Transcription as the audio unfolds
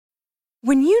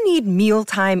When you need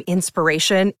mealtime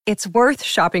inspiration, it's worth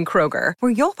shopping Kroger,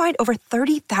 where you'll find over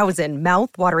 30,000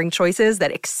 mouth-watering choices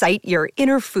that excite your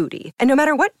inner foodie. And no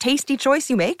matter what tasty choice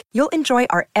you make, you'll enjoy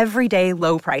our everyday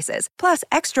low prices, plus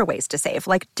extra ways to save,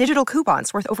 like digital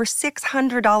coupons worth over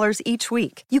 $600 each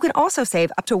week. You can also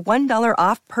save up to $1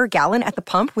 off per gallon at the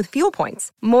pump with fuel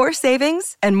points. More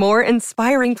savings and more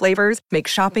inspiring flavors make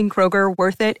shopping Kroger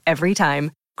worth it every time.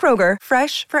 Kroger,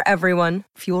 fresh for everyone.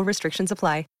 Fuel restrictions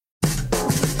apply.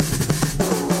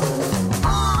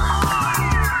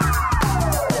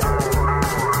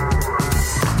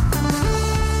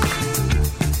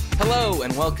 Hello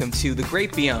and welcome to The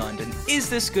Great Beyond, an Is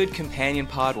This Good companion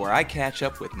pod where I catch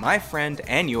up with my friend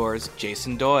and yours,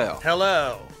 Jason Doyle.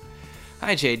 Hello.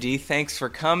 Hi, JD. Thanks for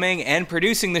coming and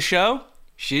producing the show.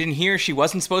 She didn't hear she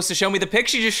wasn't supposed to show me the pic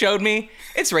she just showed me.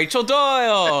 It's Rachel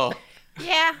Doyle.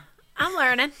 Yeah, I'm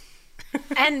learning.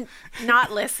 And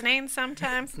not listening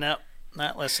sometimes. No,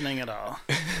 not listening at all.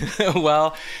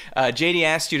 Well, JD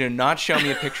asked you to not show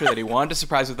me a picture that he wanted to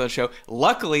surprise with on the show.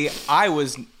 Luckily, I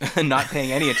was not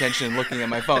paying any attention and looking at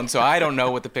my phone, so I don't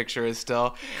know what the picture is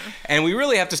still. Yeah. And we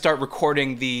really have to start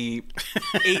recording the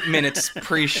 8 minutes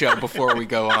pre-show before we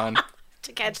go on.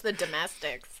 To catch the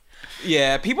domestics.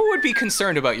 Yeah, people would be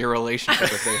concerned about your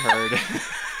relationship if they heard.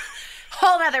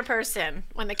 Whole other person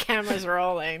when the camera's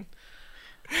rolling.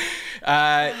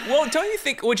 Well, don't you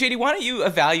think... Well, JD, why don't you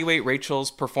evaluate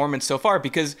Rachel's performance so far?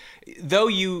 Because though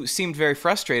you seemed very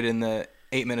frustrated in the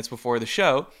 8 minutes before the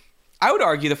show, I would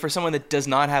argue that for someone that does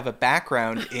not have a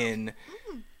background in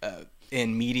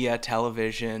media,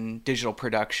 television, digital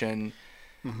production,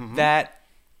 that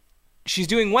she's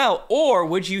doing well. Or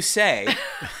would you say...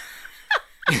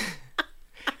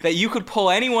 that you could pull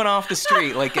anyone off the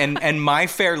street, like, and My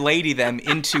Fair Lady them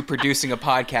into producing a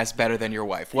podcast better than your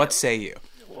wife? What say you?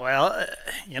 Well,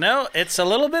 it's a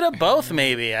little bit of both,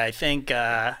 maybe. I think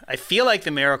I feel like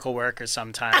the miracle worker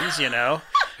sometimes, If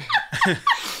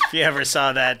you ever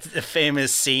saw that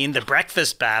famous scene, the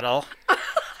breakfast battle.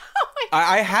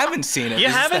 I haven't seen it. You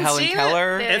Is haven't this the Helen seen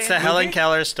Keller? It's the Helen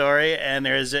Keller story, and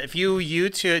if you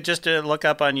YouTube, just to look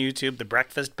up on YouTube, the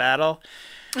breakfast battle.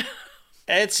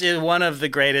 It's one of the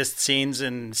greatest scenes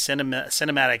in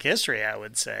cinematic history, I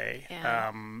would say.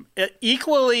 Yeah.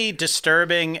 Equally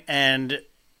disturbing and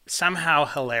somehow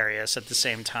hilarious at the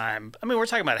same time. I mean, we're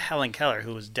talking about Helen Keller,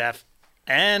 who was deaf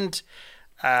and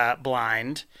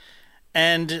blind,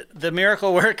 and the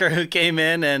miracle worker who came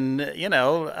in and,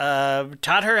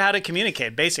 taught her how to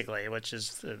communicate, basically, which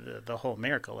is the whole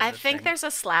miracle of I think there's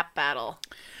a slap battle.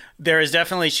 There is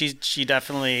definitely, she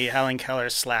definitely, Helen Keller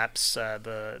slaps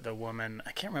the woman,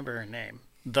 I can't remember her name,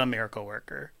 the miracle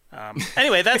worker.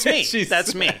 Anyway, that's me.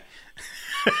 That's me.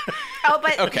 Oh,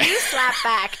 but okay. You slap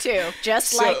back too,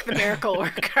 just like the miracle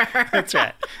worker. That's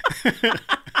right.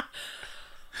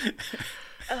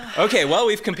 Okay, well,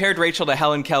 we've compared Rachel to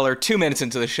Helen Keller 2 minutes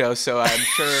into the show, so I'm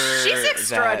sure she's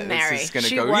extraordinary. That this is going to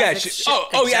she go. Was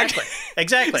Yeah, exactly.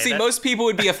 Exactly. See, most people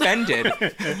would be offended.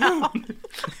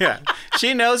 Yeah,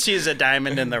 she knows she's a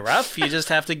diamond in the rough. You just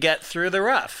have to get through the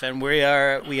rough, and we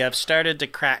have started to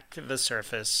crack the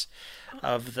surface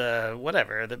of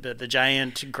the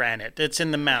giant granite. It's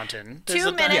in the mountain. There's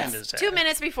 2 minutes. 2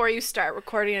 minutes before you start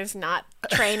recording is not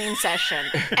training session.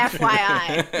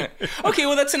 FYI. Okay,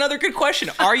 well, that's another good question.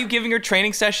 Are you giving your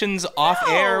training sessions off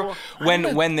air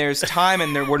when there's time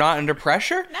and we're not under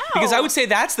pressure? No. Because I would say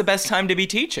that's the best time to be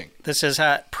teaching.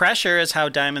 Pressure is how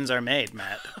diamonds are made,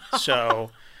 Matt.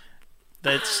 So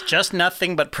that's just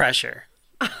nothing but pressure.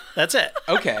 That's it.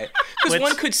 Okay. Because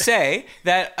one could say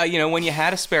that, when you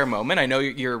had a spare moment, I know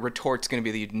your retort's going to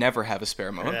be that you'd never have a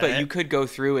spare moment, right. But you could go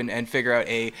through and figure out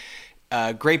a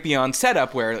Great Beyond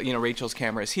setup where, Rachel's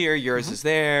camera is here, yours is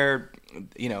there,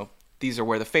 these are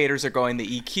where the faders are going,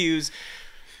 the EQs.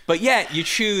 But yet you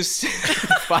choose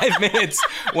 5 minutes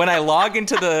when I log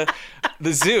into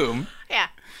the Zoom. Yeah.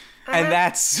 And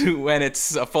that's when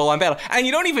it's a full-on battle. And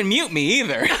you don't even mute me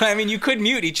either. I mean, you could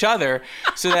mute each other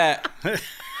so that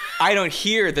I don't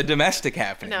hear the domestic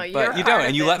happening. No, but you don't,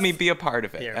 and you let me be a part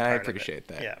of it. And I appreciate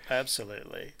that. Yeah,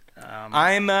 absolutely.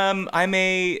 I'm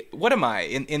a what am I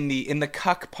in the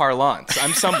cuck parlance?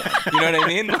 I'm someone. You know what I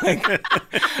mean? Like,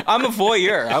 I'm a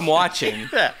voyeur. I'm watching.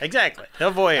 Yeah, exactly.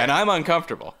 A voyeur. And I'm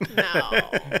uncomfortable. No.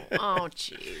 Oh,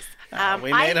 jeez.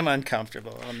 We made him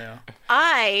uncomfortable. Oh no.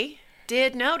 I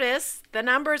did notice the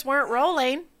numbers weren't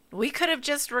rolling. We could have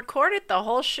just recorded the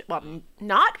whole show. Well,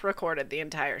 not recorded the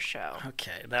entire show.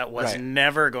 Okay, that was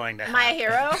never going to happen. My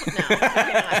hero? No.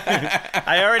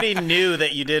 I already knew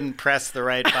that you didn't press the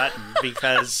right button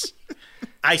because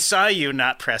I saw you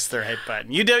not press the right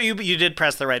button. You did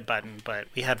press the right button, but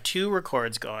we have 2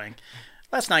 records going.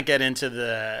 let's not get into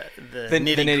the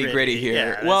nitty-gritty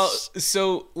here. Yeah, well,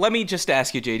 so let me just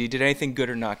ask you, JD, did anything good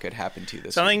or not good happen to you this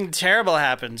week? Something terrible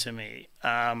happened to me.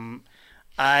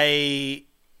 I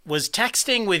was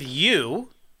texting with you.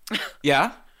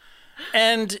 Yeah?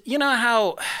 And you know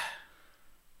how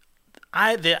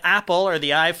the Apple or the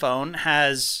iPhone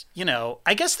has,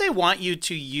 I guess they want you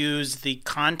to use the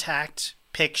contact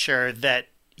picture that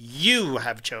you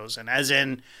have chosen, as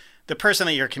in the person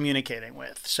that you're communicating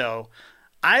with. So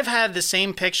I've had the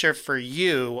same picture for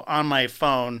you on my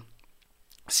phone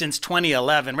since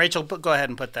 2011. Rachel, go ahead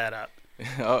and put that up.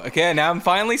 Oh, okay, now I'm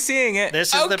finally seeing it.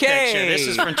 This is the picture. This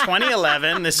is from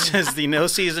 2011. This is the No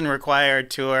Season Required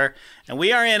tour. And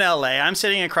we are in LA. I'm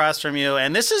sitting across from you.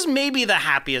 And this is maybe the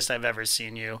happiest I've ever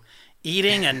seen you.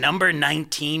 Eating a number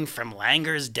 19 from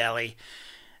Langer's Deli.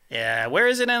 Yeah, where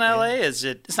is it in LA?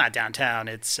 It's not downtown.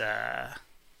 It's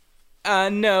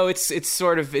no,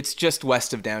 it's just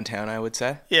west of downtown, I would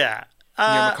say. Yeah.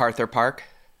 Near MacArthur Park.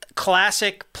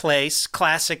 Classic place,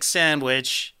 classic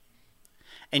sandwich.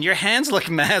 And your hands look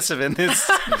massive in this.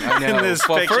 I know. In this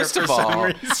well, picture first of all, some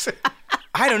reason.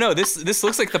 I don't know. This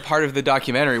looks like the part of the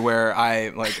documentary where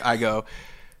I go,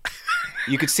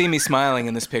 you could see me smiling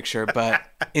in this picture, but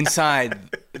inside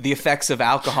the effects of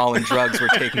alcohol and drugs were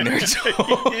taking their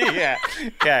toll. Yeah.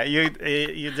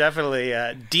 You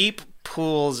definitely deep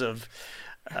pools of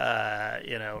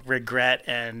regret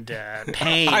and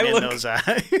pain in those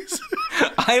eyes.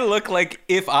 I look like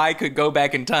if I could go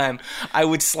back in time, I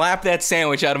would slap that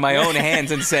sandwich out of my own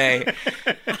hands and say,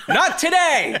 not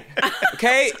today.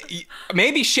 Okay?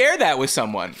 Maybe share that with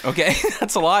someone. Okay?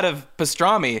 That's a lot of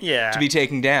pastrami to be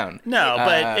taken down. No,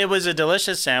 but it was a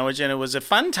delicious sandwich and it was a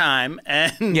fun time.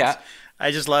 And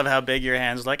I just love how big your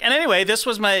hands look. And anyway, this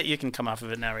was you can come off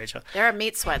of it now, Rachel. There are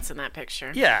meat sweats in that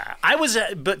picture. Yeah. I was,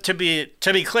 but to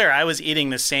be clear, I was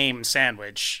eating the same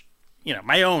sandwich.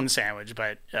 My own sandwich,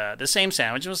 but the same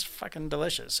sandwich was fucking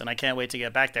delicious, and I can't wait to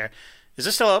get back there. Is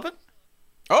this still open?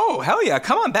 Oh, hell yeah.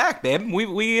 Come on back, babe.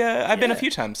 I've been a few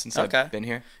times since I've been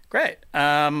here. Great.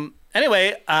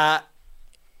 Anyway, on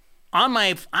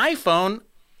my iPhone,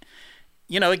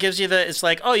 it gives you it's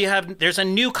like, there's a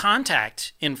new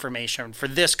contact information for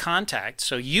this contact,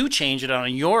 so you change it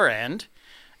on your end,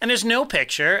 and there's no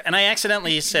picture, and I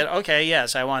accidentally said, okay,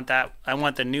 yes, I want that. I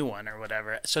want the new one or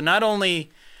whatever. So not only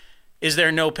is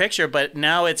there no picture, but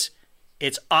now it's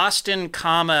Austin,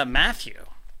 Matthew.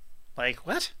 Like,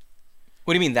 what?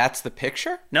 What do you mean? That's the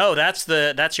picture? No,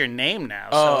 that's your name now.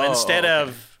 So instead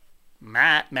of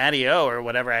MattyO or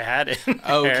whatever I had in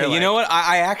there, you know what?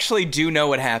 I actually do know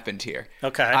what happened here.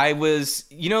 Okay. I was,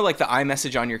 like the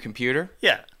iMessage on your computer?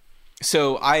 Yeah.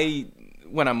 So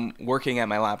when I'm working at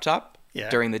my laptop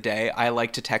during the day, I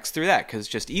like to text through that because it's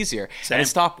just easier. Same. And it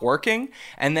stopped working.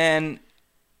 And then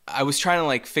I was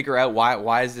trying to figure out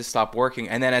why does this stop working,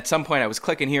 and then at some point I was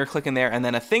clicking here, clicking there, and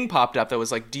then a thing popped up that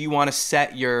was like, do you want to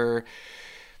set your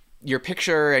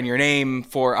picture and your name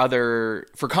for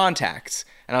contacts?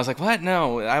 And I was like, what?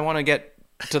 No, I want to get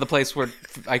to the place where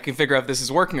I can figure out if this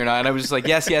is working or not. And I was just like,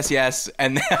 yes.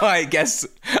 And now I guess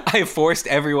I forced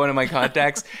every one of my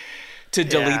contacts to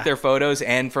delete their photos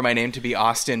and for my name to be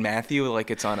Austin Matthew,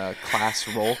 like it's on a class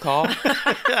roll call.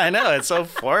 I know, it's so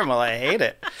formal. I hate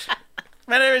it.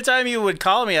 And every time you would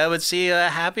call me, I would see a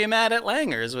happy Matt at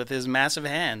Langer's with his massive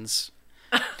hands.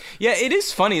 Yeah, it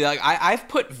is funny. Like I've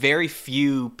put very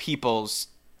few people's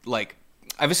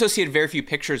I've associated very few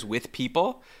pictures with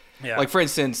people. Yeah. Like for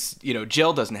instance,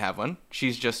 Jill doesn't have one.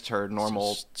 She's just her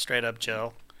normal straight up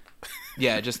Jill.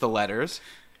 Yeah, just the letters.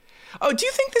 Oh, do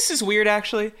you think this is weird?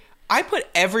 Actually, I put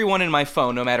everyone in my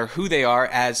phone, no matter who they are,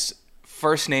 as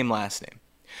first name, last name.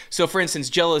 So for instance,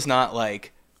 Jill is not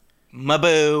like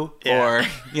Maboo or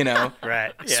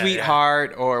right.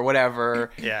 Sweetheart or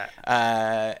whatever.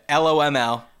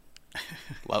 LOML,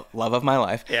 love of my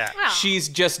life. Yeah. Wow. She's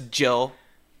just Jill.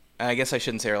 I guess I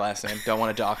shouldn't say her last name. Don't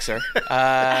want to dox her.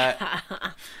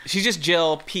 She's just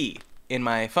Jill P in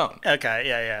my phone. Okay.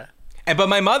 Yeah. But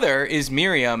my mother is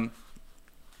Miriam,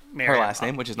 her last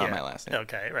name, which is not my last name.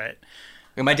 Okay. Right.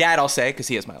 And my dad, I'll say, because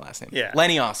he has my last name. Yeah.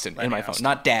 Lenny Austin in my phone,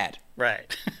 not Dad.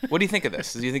 Right. What do you think of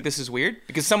this? Do you think this is weird?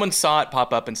 Because someone saw it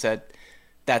pop up and said,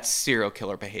 that's serial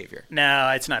killer behavior. No,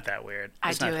 it's not that weird.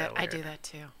 I do that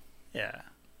too. Yeah.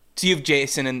 So you have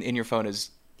Jason in your phone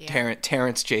as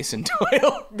Terrence Jason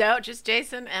Doyle? No, just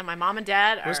Jason and my mom and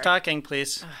dad. Who's talking,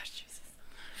 please? Oh, Jesus.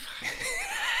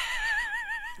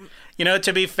 You know,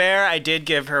 to be fair, I did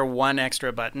give her one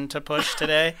extra button to push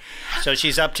today, so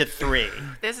she's up to 3.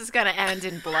 This is going to end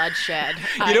in bloodshed.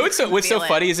 You know what's so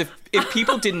funny is if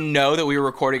people didn't know that we were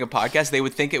recording a podcast, they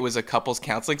would think it was a couples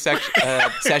counseling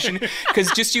session.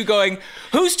 Because just you going,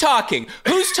 who's talking?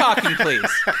 Who's talking, please?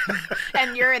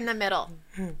 And you're in the middle.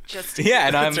 Yeah,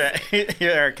 and I'm That's right.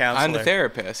 You're our counselor. I'm the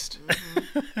therapist.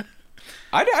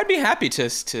 I'd be happy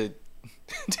to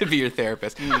be your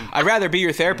therapist. I'd rather be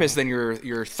your therapist than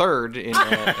your third in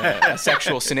a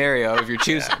sexual scenario of your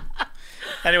choosing.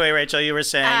 Anyway, Rachel, you were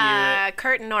saying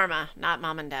Kurt and Norma, not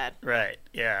mom and dad. Right,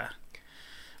 yeah.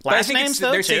 But Last names,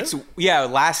 though, too? Yeah,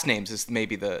 last names is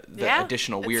maybe the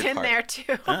additional weird it's in part. there,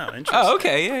 too. Oh, interesting. Oh,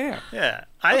 okay, yeah. Yeah.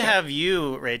 I have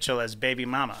you, Rachel, as baby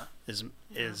mama,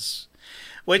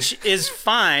 which is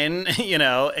fine, you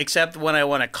know, except when I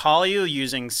want to call you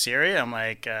using Siri, I'm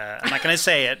like, I'm not going to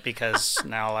say it because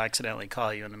now I'll accidentally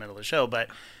call you in the middle of the show, but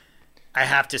I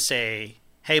have to say,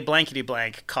 hey, blankety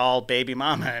blank, call baby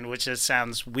mama, and which just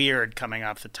sounds weird coming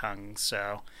off the tongue,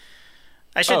 so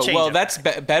I should change it. Well, that's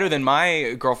better than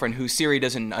my girlfriend, who Siri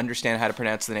doesn't understand how to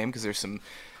pronounce the name because there's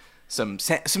some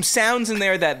sounds in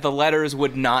there that the letters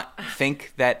would not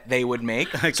think that they would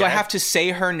make. Okay. So I have to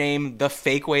say her name the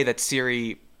fake way that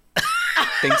Siri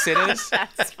thinks it is.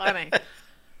 That's funny.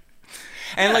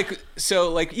 And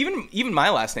even my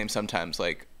last name sometimes,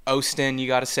 like Ostin, you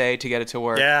got to say to get it to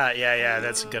work. Yeah,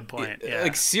 that's a good point. Yeah.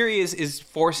 Like Siri is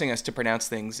forcing us to pronounce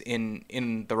things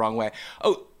in the wrong way.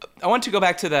 Oh, I want to go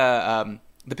back to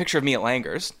the picture of me at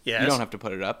Langer's. Yes. You don't have to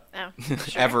put it up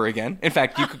Sure. ever again. In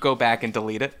fact, you could go back and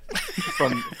delete it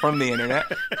from the internet.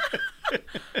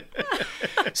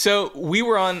 So we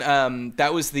were on.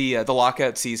 That was the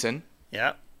lockout season.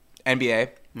 Yeah. NBA.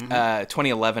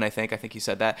 2011, I think you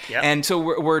said that. Yep. And so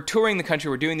we're touring the country.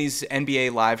 We're doing these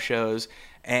NBA live shows,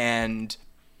 and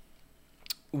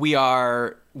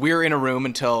we're in a room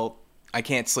until I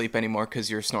can't sleep anymore because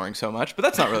you're snoring so much. But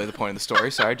that's not really the point of the story.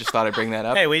 Sorry, I just thought I'd bring that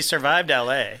up. Hey, we survived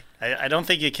LA. I don't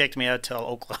think you kicked me out till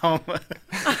Oklahoma.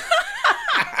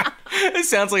 It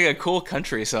sounds like a cool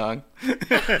country song.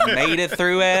 Made it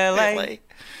through LA.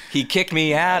 He kicked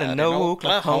me out in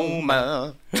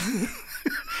Oklahoma.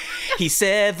 He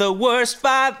said the worst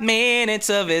 5 minutes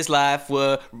of his life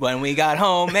were when we got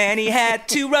home and he had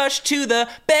to rush to the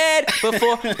bed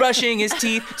before brushing his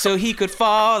teeth so he could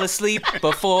fall asleep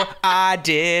before I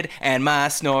did, and my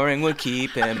snoring would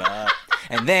keep him up.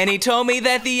 And then he told me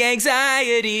that the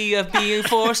anxiety of being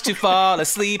forced to fall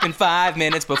asleep in 5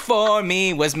 minutes before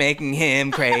me was making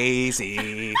him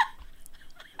crazy.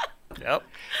 Yep.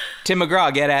 Tim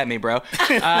McGraw, get at me, bro.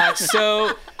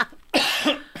 So...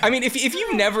 I mean, if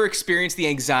you've never experienced the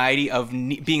anxiety of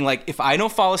being like, if I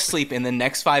don't fall asleep in the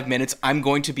next 5 minutes, I'm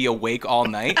going to be awake all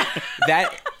night.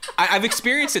 I've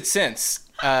experienced it since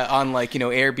on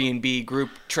Airbnb group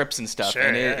trips and stuff, sure,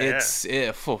 and it's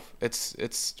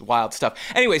wild stuff.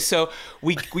 Anyway, so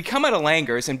we come out of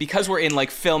Langer's, and because we're in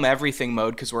film everything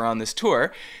mode because we're on this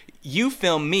tour, you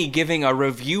film me giving a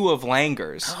review of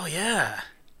Langer's. Oh yeah,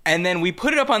 and then we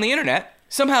put it up on the internet.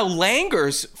 Somehow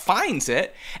Langer's finds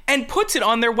it and puts it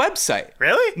on their website.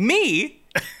 Really? Me?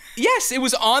 Yes, it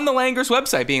was on the Langer's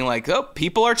website being like, oh,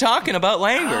 people are talking about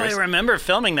Langer's. Oh, I remember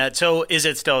filming that. So is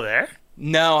it still there?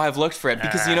 No, I've looked for it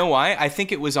because you know why? I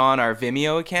think it was on our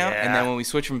Vimeo account. Yeah. And then when we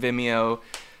switched from Vimeo,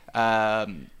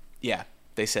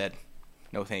 they said,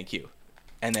 no, thank you.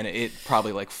 And then it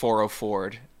probably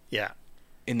 404'd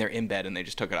in their embed and they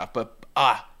just took it off. But,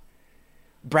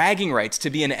 bragging rights to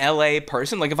be an LA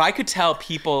person. If I could tell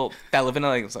people that live in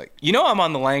LA, it's like, I'm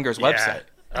on the Langer's website.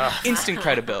 Instant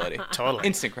credibility. Totally.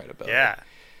 Instant credibility. Yeah.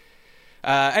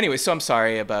 Anyway, so I'm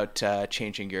sorry about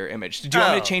changing your image. Do you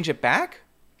want me to change it back?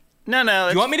 No.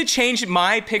 Do you want me to change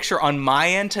my picture on my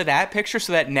end to that picture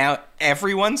so that now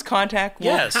everyone's contact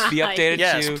will be updated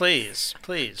Yes, to please.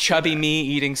 chubby me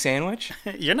eating sandwich?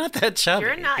 You're not that chubby.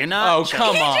 You're not Oh, chubby.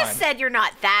 come You on. just said you're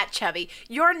not that chubby.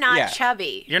 You're not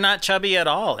chubby. You're not chubby at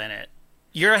all in it.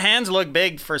 Your hands look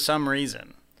big for some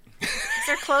reason.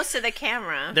 They're close to the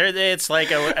camera. It's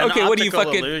like an Okay, what do you optical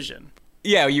fucking- illusion.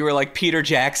 Yeah, you were like Peter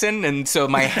Jackson, and so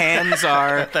my hands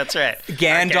are That's right.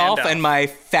 Gandalf, and my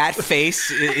fat face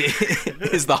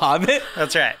is the Hobbit.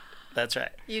 That's right.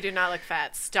 You do not look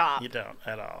fat. Stop. You don't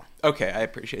at all. Okay, I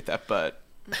appreciate that, but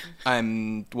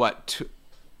I'm,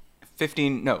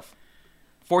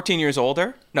 14 years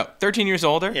older? No, 13 years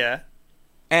older, Yeah.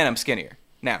 and I'm skinnier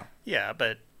now. Yeah,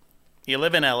 but you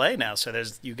live in LA now, so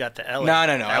you got the LA. No.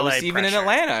 I LA was even in pressure.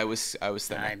 Atlanta. I was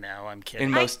thinner. I know. I'm kidding.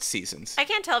 In most seasons. I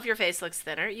can't tell if your face looks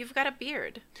thinner. You've got a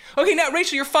beard. Okay, now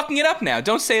Rachel, you're fucking it up now.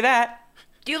 Don't say that.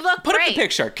 You look Put great. up the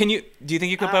picture. Do you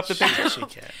think you could put up the picture? She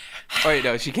can. Oh, wait,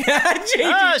 no, she can't. She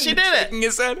did it. Shaking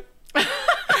his head.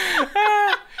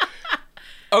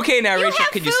 Okay, now, You Rachel,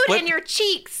 have could food you split? in your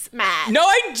cheeks, Matt. No,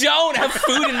 I don't have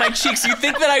food in my cheeks. You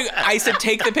think that I said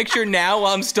take the picture now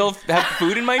while I'm still have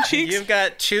food in my cheeks? You've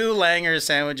got 2 Langer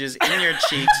sandwiches in your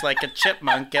cheeks like a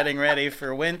chipmunk getting ready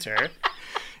for winter.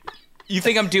 You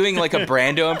think I'm doing like a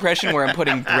Brando impression where I'm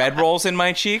putting bread rolls in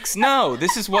my cheeks? No,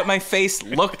 this is what my face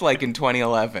looked like in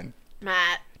 2011.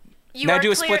 Matt. You Now are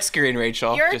do a clear- split screen,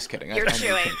 Rachel. You're, Just kidding. You're I know you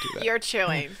chewing. can't do that. You're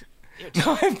chewing.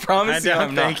 No, I promise you I I'm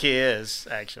don't not. think he is,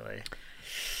 actually.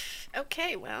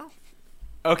 Okay, well.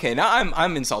 Okay, now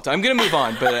I'm insulted. I'm gonna move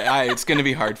on, but it's gonna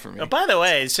be hard for me. Oh, by the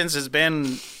way, since it's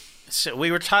been, so we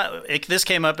were this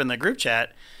came up in the group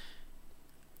chat.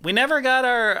 We never got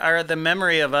the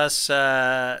memory of us,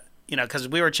 because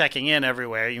we were checking in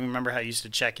everywhere. You remember how you used to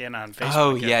check in on Facebook?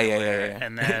 Oh yeah.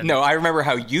 And then No, I remember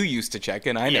how you used to check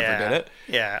in. I never did it.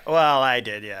 Yeah, well, I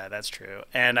did. Yeah, that's true.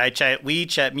 And I checked.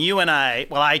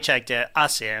 I checked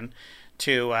us in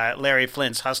to Larry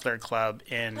Flint's Hustler Club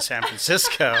in San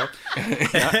Francisco.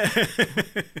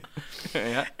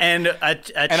 Yeah. And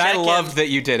I loved that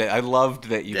you did it. I loved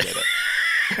that you did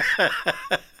it.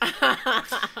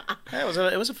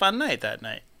 It was a fun night that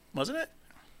night, wasn't it?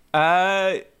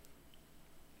 I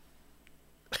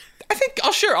think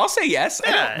I'll say yes.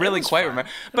 Yeah, I it don't really was quite fun.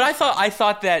 remember, but I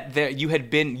thought that you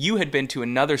had been to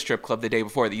another strip club the day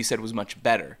before that you said was much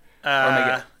better.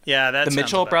 Yeah, that the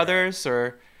Mitchell Brothers,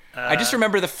 or I just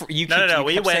remember you. No.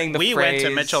 We Went to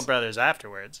Mitchell Brothers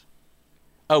afterwards.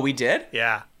 Oh, we did.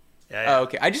 Yeah. Oh,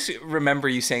 okay. I just remember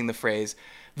you saying the phrase,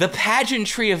 "The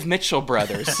pageantry of Mitchell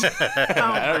Brothers."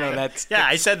 I don't know. Yeah,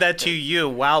 I said that to you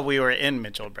while we were in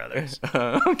Mitchell Brothers.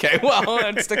 Okay, well,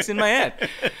 that sticks in my head.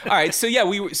 All right, so yeah,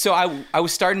 I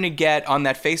was starting to get on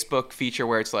that Facebook feature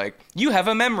where it's like, you have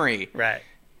a memory. Right.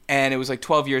 And it was like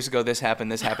 12 years ago, this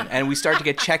happened. And we started to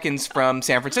get check-ins from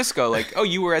San Francisco, like, oh,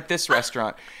 you were at this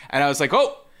restaurant. And I was like,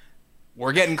 oh,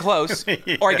 we're getting close.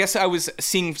 Yeah. Or I guess I was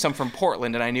seeing some from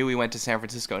Portland, and I knew we went to San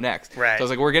Francisco next. Right. So I was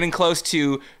like, we're getting close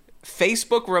to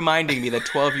Facebook reminding me that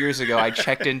 12 years ago I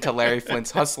checked into Larry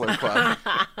Flint's Hustler Club.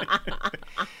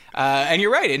 And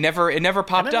you're right, it never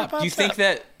popped up. Do you think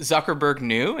that Zuckerberg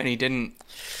knew and he didn't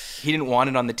want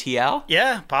it on the TL?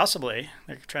 Yeah, possibly.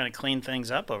 They're trying to clean things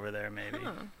up over there, maybe.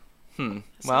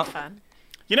 Well, Fun.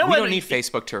 You know we what? don't need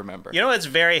Facebook to remember. You know what's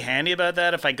very handy about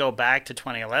that? If I go back to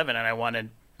 2011 and I want to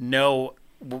know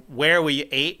where we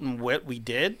ate and what we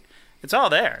did, it's all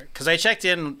there. Because I checked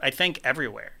in, I think,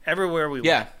 everywhere we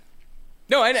went.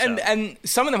 No, and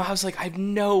some of them I was like,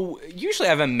 usually I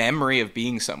have a memory of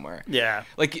being somewhere. Yeah.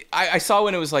 Like, I saw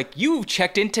when it was like, you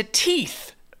checked into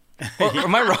Teeth. Or,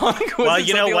 am I wrong? Well,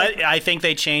 you know what? I think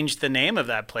they changed the name of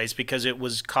that place because it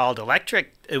was called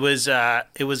Electric. It was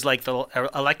like the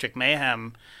Electric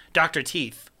Mayhem. Dr.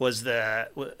 Teeth was the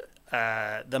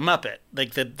Muppet.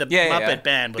 Like the Muppet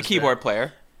band was the keyboard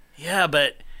player. Yeah,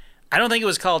 but I don't think it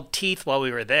was called Teeth while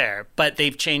we were there, but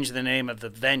they've changed the name of the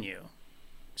venue.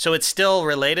 So it's still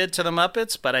related to the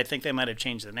Muppets, but I think they might have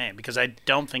changed the name because I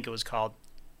don't think it was called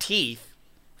Teeth.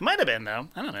 It might have been, though.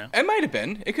 I don't know. It might have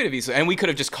been. It could have easily. And we could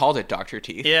have just called it Dr.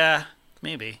 Teeth. Yeah,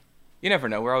 maybe. You never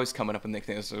know. We're always coming up with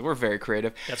nicknames. We're very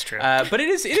creative. That's true. But it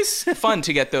is fun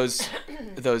to get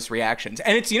those reactions.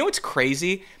 And it's, what's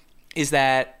crazy is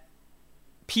that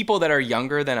people that are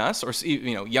younger than us, or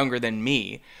younger than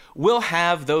me, will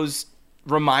have those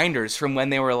reminders from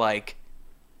when they were like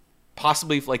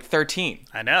possibly like 13.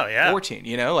 I know, yeah. 14.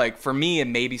 Like for me, it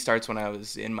maybe starts when I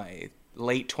was in my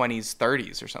late 20s,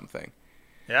 30s, or something.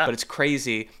 Yeah. But it's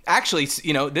crazy. Actually,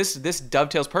 this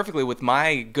dovetails perfectly with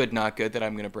my good, not good that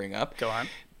I'm going to bring up. Go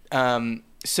on.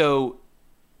 So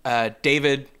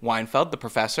David Weinfeld, the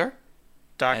professor.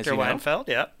 Dr. Weinfeld,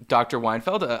 yeah. Dr.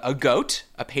 Weinfeld, a goat,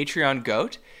 a Patreon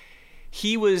goat.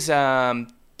 He was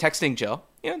texting Jill,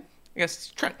 I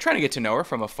guess trying to get to know her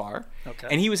from afar. Okay.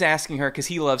 And he was asking her, because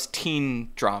he loves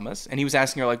teen dramas, and he was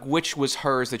asking her, like, which was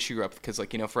hers that she grew up with, because,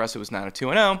 like, for us it was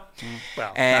 90210.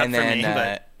 Well, and not for then, me,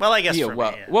 but, well, I guess for me,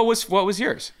 yeah. What was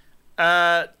yours?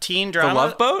 Teen drama. The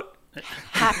Love Boat?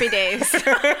 Happy Days.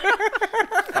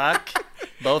 Fuck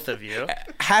both of you.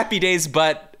 Happy Days,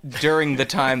 but during the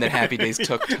time that Happy Days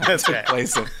took right.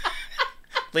 place in.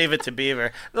 Leave It to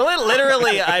Beaver.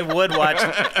 Literally, I would watch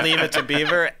Leave It to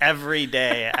Beaver every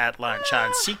day at lunch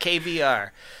on CKVR.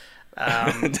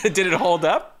 Did it hold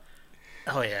up?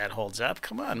 Oh, yeah, it holds up.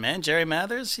 Come on, man. Jerry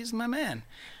Mathers, he's my man.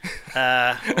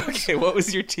 Okay, what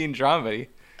was your teen drama?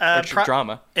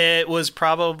 Drama? It was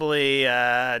probably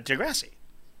Degrassi.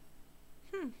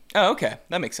 Oh, okay.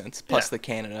 That makes sense. Plus the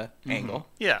Canada angle.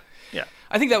 Yeah.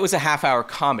 I think that was a half-hour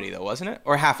comedy, though, wasn't it?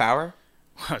 Or half hour?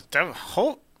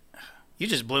 You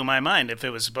just blew my mind if it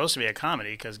was supposed to be a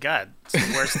comedy, because, God, it's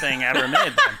the worst thing ever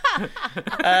made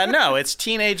then. No, it's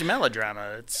teenage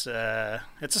melodrama. It's a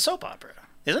soap opera,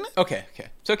 isn't it? Okay.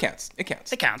 So it counts. It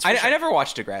counts. It counts. I Sure. never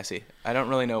watched Degrassi. I don't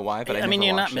really know why, but I mean,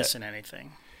 you're not missing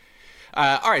anything.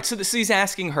 All right, so he's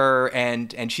asking her,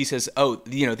 and she says, "Oh,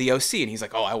 the OC," and he's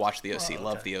like, "Oh, I watched the OC,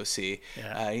 love the OC."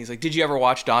 Yeah. He's like, "Did you ever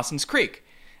watch Dawson's Creek?"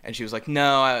 And she was like,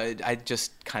 "No, I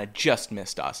just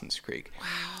missed Dawson's Creek." Wow.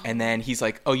 And then he's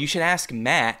like, "Oh, you should ask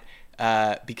Matt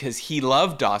because he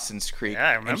loved Dawson's Creek." Yeah,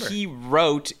 I remember.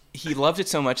 And he loved it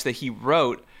so much that he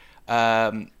wrote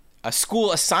a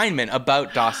school assignment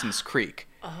about Dawson's Creek.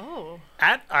 Oh.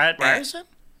 At Ryerson?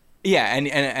 Yeah,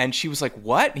 and she was like,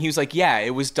 "What?" And he was like, "Yeah,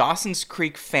 it was Dawson's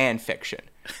Creek fan fiction."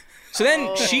 So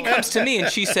then she comes to me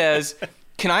and she says,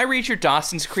 "Can I read your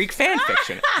Dawson's Creek fan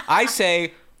fiction?" I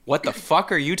say, "What the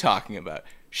fuck are you talking about?"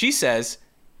 She says,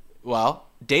 "Well,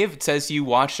 David says you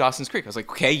watched Dawson's Creek." I was like,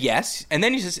 "Okay, yes." And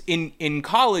then he says, in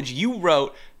college, you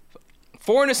wrote,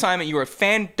 for an assignment, you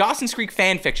wrote Dawson's Creek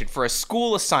fan fiction for a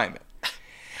school assignment.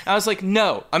 I was like,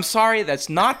 "No, I'm sorry, that's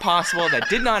not possible. That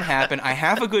did not happen. I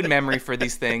have a good memory for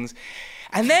these things."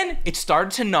 And then it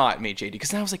started to gnaw at me, JD, because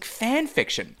then I was like, fan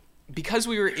fiction. Because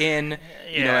we were in,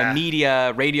 a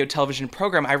media, radio, television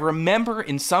program, I remember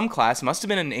in some class, must have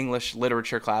been an English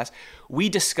literature class, we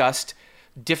discussed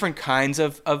different kinds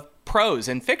of prose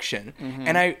and fiction. Mm-hmm.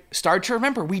 And I started to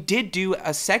remember we did do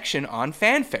a section on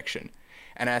fan fiction.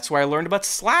 And that's where I learned about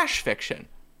slash fiction.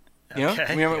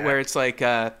 Remember where it's like...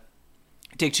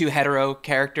 take two hetero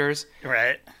characters.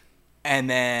 Right. And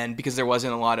then, because there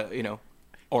wasn't a lot of,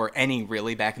 or any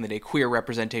really back in the day, queer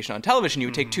representation on television, you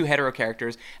would take two hetero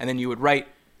characters and then you would write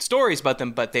stories about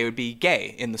them, but they would be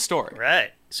gay in the story.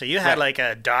 Right. So you had like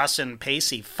a Dawson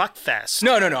Pacey fuckfest.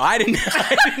 No. I didn't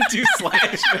do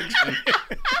slash fiction.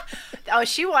 Oh,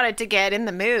 she wanted to get in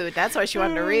the mood. That's why she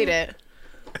wanted to read it.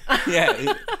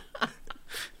 Yeah.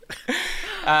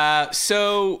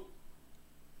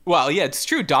 Well, yeah, it's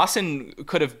true. Dawson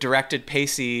could have directed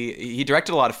Pacey. He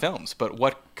directed a lot of films, but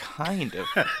what kind of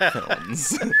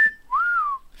films?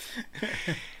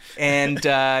 And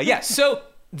so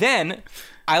then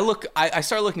I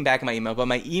started looking back at my email, but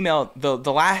my email, the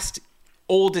last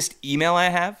oldest email I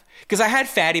have, because I had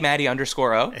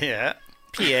fattymatty_o. Yeah.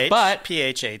 PH. But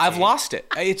PHAT. I've lost it.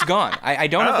 It's gone. I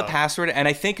don't have the password, and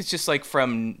I think it's just like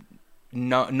from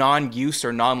non-use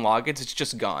or non-logins. It's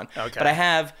just gone. Okay. But I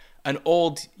have an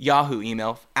old Yahoo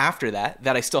email after that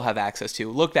I still have access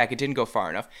to. Look back, it didn't go far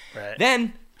enough. Right.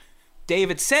 Then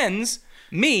David sends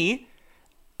me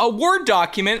a Word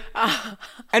document,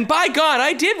 and by God,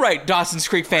 I did write Dawson's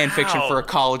Creek fan fiction for a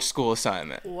college school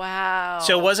assignment. Wow.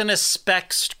 So it wasn't a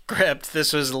spec script.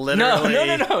 This was literally...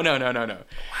 No.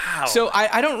 Wow. So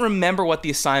I don't remember what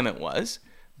the assignment was,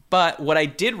 but what I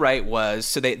did write was,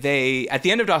 so they at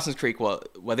the end of Dawson's Creek, well,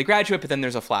 they graduate, but then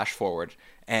there's a flash forward.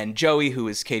 And Joey, who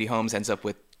is Katie Holmes, ends up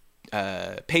with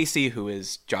Pacey, who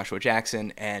is Joshua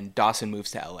Jackson, and Dawson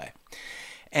moves to LA.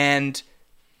 And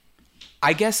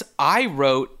I guess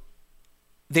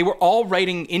they were all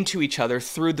writing into each other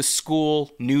through the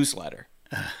school newsletter.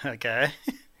 Okay.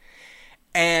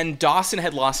 And Dawson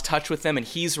had lost touch with them, and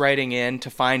he's writing in to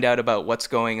find out about what's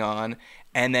going on.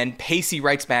 And then Pacey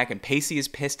writes back, and Pacey is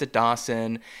pissed at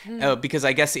Dawson because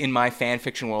I guess in my fan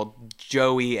fiction world,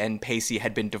 Joey and Pacey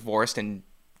had been divorced, and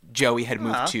Joey had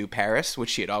moved to Paris, which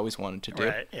she had always wanted to do.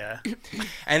 Right, yeah.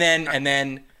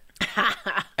 And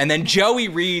then Joey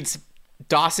reads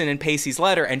Dawson and Pacey's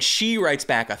letter, and she writes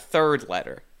back a third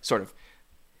letter, sort of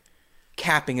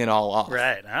capping it all off.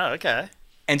 Right. Oh, okay.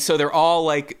 And so they're all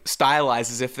like stylized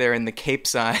as if they're in the Cape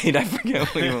Side. I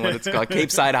forget even what it's called.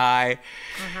 Cape Side High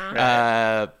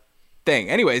thing.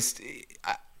 Anyways,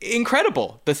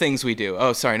 incredible the things we do.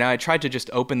 Oh, sorry. Now I tried to just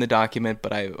open the document,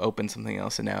 but I opened something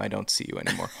else, and now I don't see you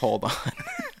anymore. Hold on.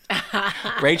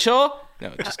 Rachel?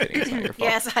 No, just kidding. It's not your fault.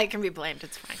 Yes, I can be blamed.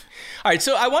 It's fine. All right.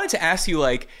 So I wanted to ask you,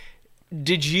 like,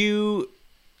 did you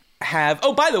have...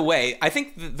 Oh, by the way, I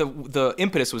think the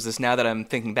impetus was this, now that I'm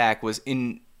thinking back, was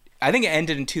in... I think it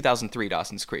ended in 2003,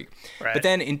 Dawson's Creek. Right. But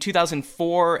then in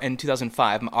 2004 and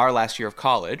 2005, our last year of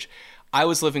college, I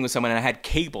was living with someone and I had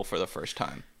cable for the first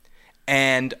time.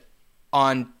 And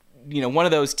on, one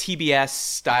of those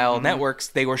TBS-style networks,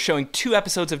 they were showing 2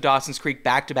 episodes of Dawson's Creek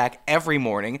back-to-back every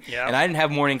morning. Yep. And I didn't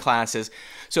have morning classes.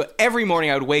 So every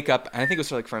morning I would wake up, and I think it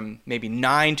was like from maybe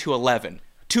 9 to 11,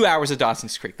 2 hours of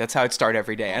Dawson's Creek. That's how I'd start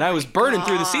every day. And I was burning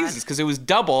through the seasons because it was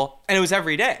double, and it was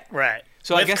every day. Right.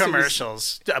 So with I guess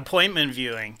commercials, appointment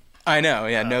viewing. I know,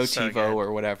 yeah, no so TiVo good.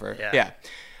 or whatever. Yeah.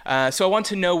 So I want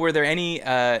to know, were there any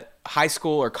high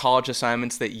school or college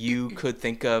assignments that you could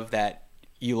think of that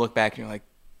you look back and you're like,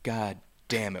 God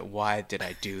damn it, why did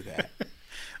I do that?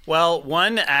 Well,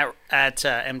 one at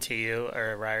MTU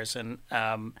or Ryerson,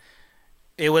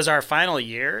 it was our final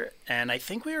year, and I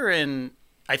think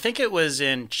it was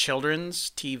in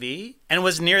children's TV, and it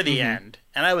was near the end,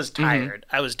 and I was tired.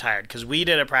 I was tired because we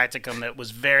did a practicum that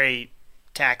was very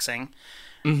taxing,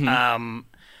 and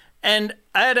I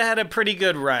had a pretty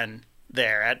good run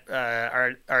there at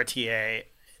RTA.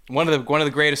 One of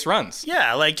the greatest runs.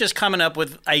 Yeah, like just coming up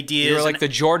with ideas. You were like the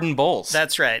Jordan Bulls.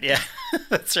 That's right. Yeah,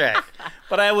 that's right.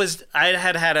 But I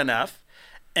had enough,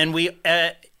 and we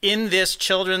in this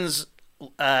children's.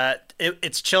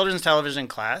 It's children's television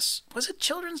class. Was it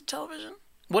children's television?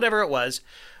 Whatever it was,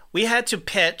 we had to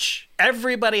pitch.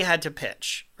 Everybody had to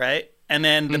pitch, right? And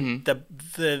then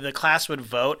the class would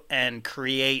vote and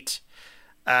create,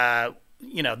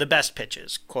 the best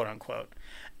pitches, quote unquote.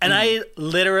 And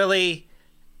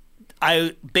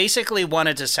I basically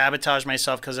wanted to sabotage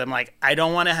myself because I'm like, I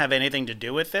don't want to have anything to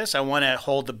do with this. I want to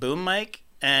hold the boom mic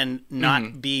and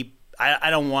not be.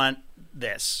 I don't want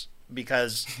this.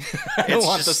 Because I don't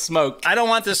want the smoke. I don't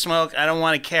want the smoke. I don't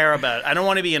want to care about it. I don't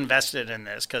want to be invested in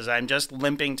this because I'm just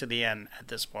limping to the end at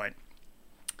this point.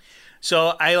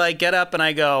 So I get up and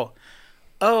I go,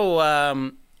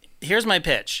 here's my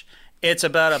pitch. It's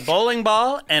about a bowling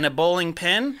ball and a bowling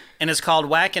pin, and it's called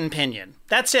Whack and Pinion.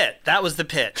 That's it. That was the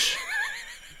pitch.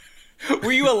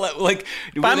 Were you like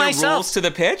by myself? Rules to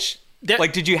the pitch?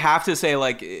 Did you have to say,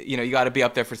 you got to be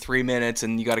up there for 3 minutes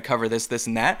and you got to cover this,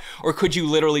 and that? Or could you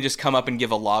literally just come up and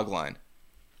give a log line?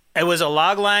 It was a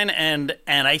log line, and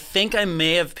I think I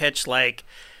may have pitched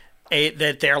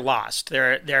that they're lost.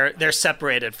 They're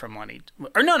separated from one each.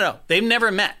 Or no, they've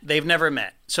never met.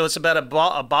 So it's about a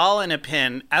ball and a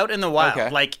pin out in the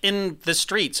wild, like in the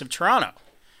streets of Toronto.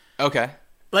 Okay.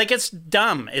 Like, it's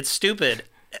dumb. It's stupid.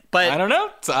 But I don't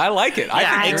know. So I like it.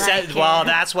 Well,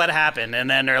 that's what happened. And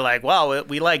then they're like, well,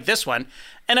 we like this one.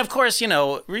 And of course,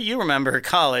 you remember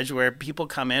college where people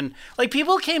come in. Like,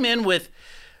 people came in with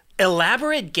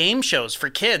elaborate game shows for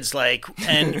kids. I'm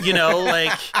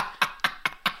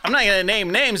not going to name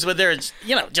names, but there's,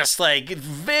 just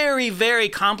very, very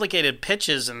complicated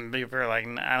pitches. And people are like,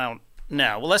 I don't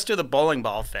know. Well, let's do the bowling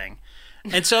ball thing.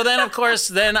 And so then, of course,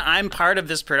 I'm part of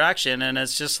this production. And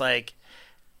it's just like,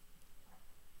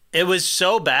 it was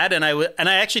so bad, and I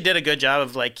actually did a good job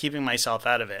of keeping myself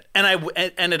out of it. And I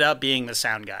ended up being the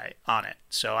sound guy on it.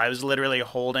 So I was literally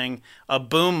holding a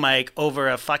boom mic over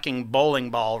a fucking bowling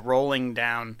ball rolling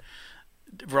down.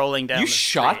 You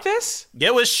shot this?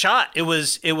 It was shot. It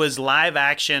was live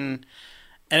action,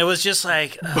 and it was just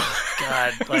like, oh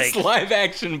God, it's live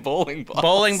action bowling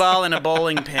ball and a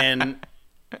bowling pin,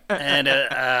 and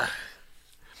how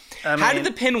did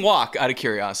the pin walk? Out of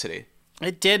curiosity.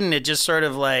 It didn't. It just sort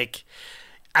of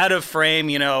out of frame,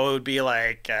 it would be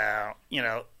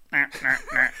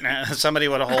somebody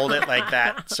would hold it like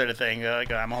that sort of thing.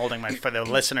 For the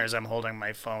listeners, I'm holding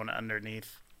my phone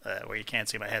underneath where you can't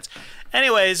see my hands.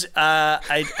 Anyways,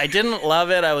 I didn't love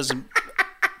it. I was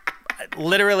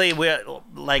literally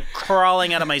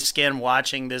crawling out of my skin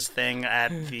watching this thing at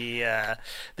the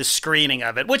screening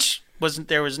of it,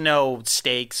 there was no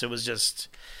stakes. It was just...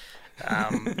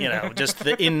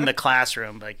 in the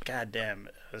classroom, God damn,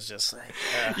 it was just like...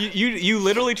 You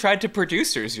literally tried to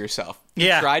producers yourself. You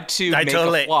tried to make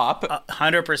a flop.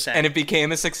 100%. And it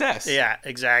became a success. Yeah,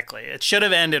 exactly. It should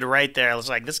have ended right there. It was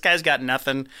like, this guy's got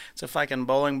nothing. It's a fucking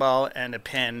bowling ball and a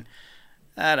pin.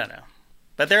 I don't know.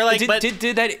 But they're like...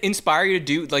 Did that inspire you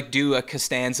to do a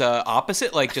Costanza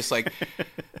opposite? You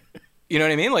know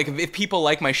what I mean? If people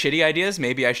like my shitty ideas,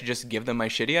 maybe I should just give them my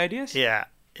shitty ideas? Yeah.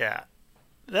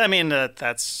 I mean,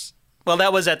 that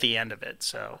was at the end of it.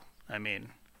 So, I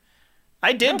mean,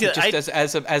 I did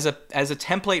as a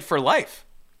template for life.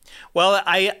 Well,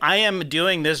 I am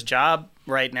doing this job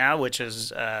right now, which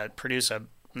is produce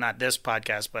not this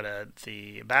podcast, but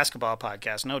the basketball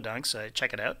podcast, No Dunks.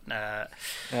 Check it out at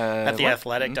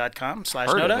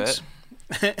theathletic.com/nodunks.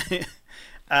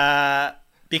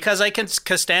 Because I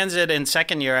Costanza'd in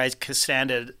second year, I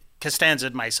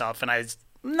Costanza'd myself, and I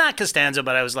not Costanza,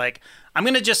 but I was like, I'm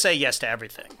going to just say yes to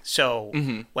everything. So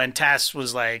when Tass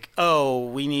was like, oh,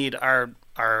 we need our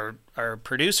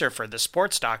producer for the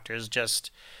sports doctors,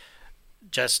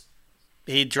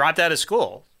 he dropped out of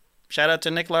school. Shout out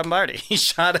to Nick Lombardi.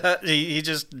 He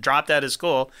just dropped out of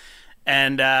school,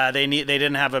 and they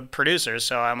didn't have a producer.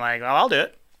 So I'm like, well, I'll do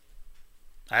it.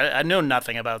 I know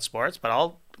nothing about sports,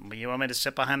 but you want me to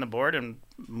sit behind the board and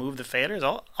move the faders?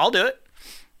 I'll do it.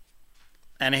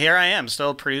 And here I am,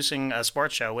 still producing a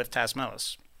sports show with Tass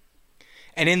Mellis.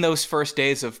 And in those first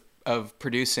days of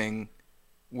producing,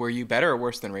 were you better or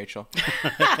worse than Rachel?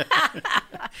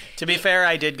 To be fair,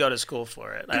 I did go to school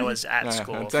for it. I was at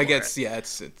school. I guess, yeah,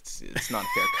 it's not a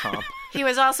fair comp. He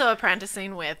was also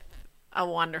apprenticing with a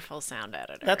wonderful sound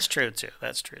editor. That's true too.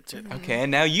 Okay,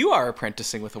 and now you are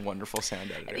apprenticing with a wonderful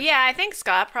sound editor. Yeah, I think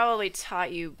Scott probably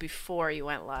taught you before you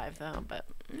went live, though. But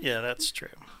Yeah, that's true.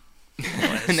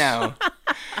 No.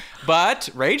 But,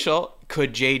 Rachel,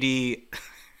 could JD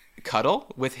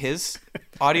cuddle with his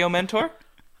audio mentor?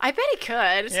 I bet he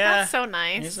could. Scott's so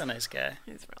nice. He's a nice guy.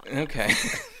 He's really Okay.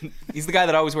 He's the guy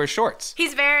that always wears shorts.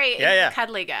 He's very Yeah.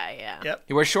 cuddly guy, yeah. Yep.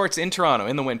 He wears shorts in Toronto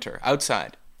in the winter,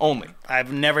 outside, only.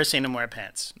 I've never seen him wear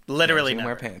pants. Literally Never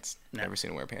never. seen him wear pants. No. Never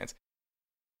seen him wear pants.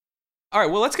 All right,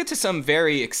 well, let's get to some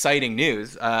very exciting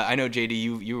news. I know, JD,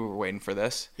 you were waiting for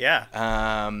this. Yeah.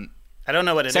 I don't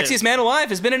know what it is. Sexiest Man Alive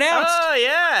has been announced. Oh,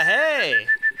 yeah. Hey.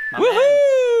 My man.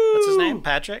 Woohoo! What's his name?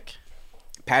 Patrick?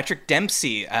 Patrick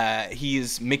Dempsey.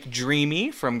 He's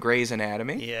McDreamy from Grey's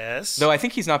Anatomy. Yes. Though I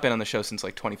think he's not been on the show since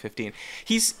like 2015.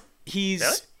 He's. Really?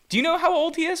 Do you know how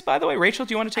old he is, by the way? Rachel,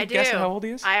 do you want to I take do. a guess at how old he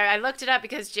is? I looked it up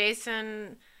because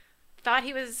Jason thought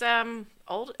he was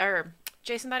old, or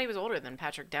Jason thought he was older than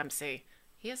Patrick Dempsey.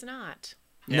 He is not.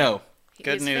 No.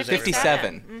 Good He's news,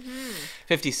 57.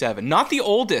 57. Not the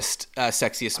oldest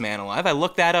sexiest man alive. I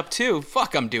looked that up too.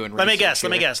 Fuck, I'm doing Let me research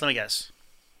guess. here.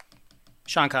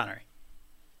 Sean Connery.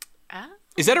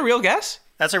 Is that a real guess?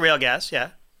 That's a real guess, yeah.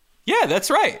 Yeah, that's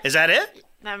right. Is that it?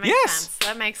 That makes Yes. sense.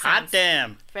 That makes sense. Hot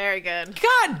damn. Very good.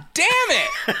 God damn it!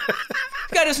 This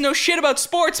guy doesn't know shit about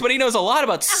sports, but he knows a lot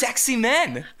about sexy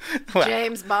men.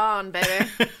 James Bond, baby.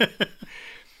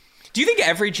 Do you think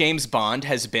every James Bond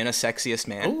has been a sexiest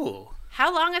man? Ooh.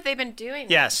 How long have they been doing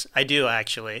that? Yes, I do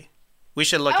actually. We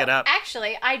should look it up.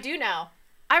 Actually, I do know.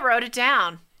 I wrote it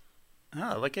down.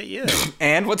 Oh, look at you.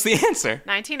 And what's the answer?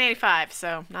 1985,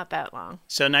 so not that long.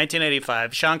 So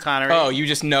 1985, Sean Connery. Oh, you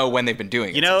just know when they've been doing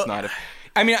it. You so know- it's not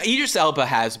I mean, Idris Elba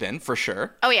has been, for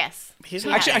sure. Oh, yes. He's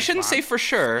Yeah. Actually, I shouldn't say for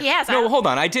sure. He has. No, hold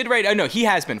on. I did write. No, he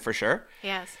has been for sure.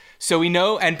 Yes. So we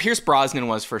know, and Pierce Brosnan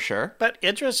was for sure. But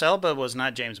Idris Elba was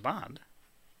not James Bond.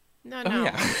 No. Oh,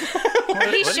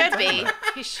 yeah. He should be.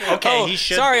 He should. Okay, Oh, he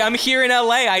should. sorry, be. I'm here in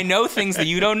LA. I know things that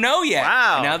you don't know yet.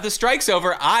 Wow. And now that the strike's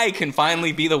over, I can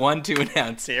finally be the one to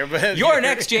announce. Your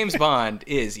next James Bond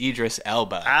is Idris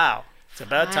Elba. Wow. It's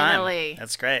about Finally. time.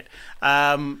 That's great.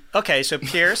 Okay, so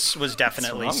Pierce was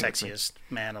definitely wrong with me? sexiest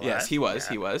man alive. Yes, he was.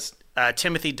 Yeah. He was.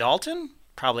 Timothy Dalton?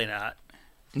 Probably not.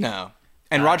 No.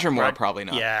 And Roger Moore, probably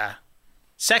not. Yeah.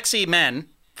 Sexy men,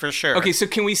 for sure. Okay, so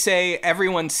can we say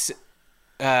everyone's...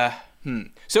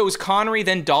 So it was Connery,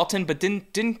 then Dalton, but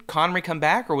didn't Connery come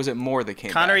back, or was it Moore that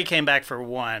came Connery back? came back for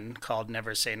one called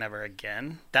Never Say Never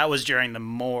Again. That was during the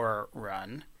Moore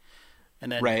run.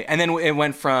 And then Right, and then it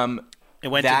went from it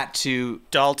went that to...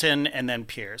 Dalton and then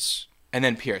Pierce. And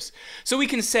then Pierce. So we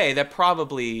can say that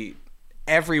probably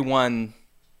everyone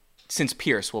since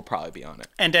Pierce will probably be on it.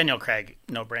 And Daniel Craig,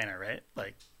 no brainer, right?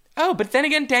 Like, Oh, but then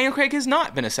again, Daniel Craig has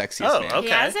not been a sexiest man. okay. He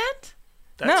hasn't?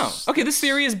 That's- No. Okay, this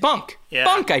theory is bunk. Yeah.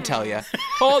 Bunk, I tell you.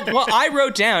 Well, I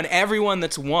wrote down everyone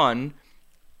that's won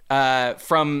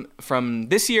from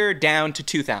this year down to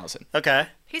 2000. Okay.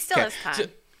 He still Okay, has time.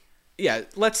 so- Yeah,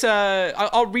 let's.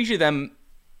 I'll read you them.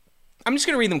 I'm just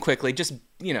gonna read them quickly. Just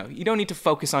you don't need to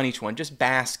focus on each one. Just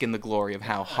bask in the glory of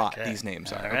how hot Okay. these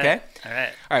names are. All right. Okay. All right.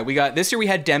 All right. We got this year. We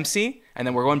had Dempsey, and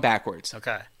then we're going backwards.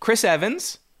 Okay. Chris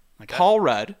Evans, Okay. Paul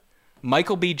Rudd,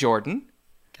 Michael B. Jordan.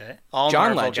 Okay. All John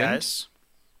Marvel Legend. guys.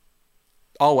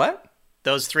 All what?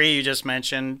 Those three you just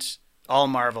mentioned, all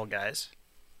Marvel guys.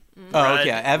 Oh, Rudd,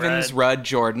 yeah. Evans, Rudd,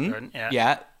 Jordan. Jordan,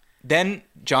 yeah. Then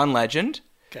John Legend.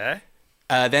 Okay.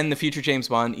 Then the future James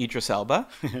Bond, Idris Elba.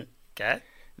 Okay.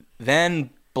 Then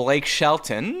Blake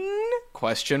Shelton,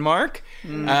 question mark.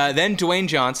 Then Dwayne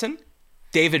Johnson,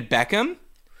 David Beckham,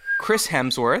 Chris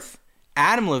Hemsworth,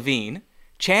 Adam Levine,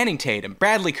 Channing Tatum,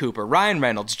 Bradley Cooper, Ryan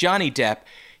Reynolds, Johnny Depp,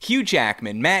 Hugh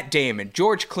Jackman, Matt Damon,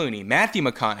 George Clooney, Matthew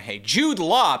McConaughey, Jude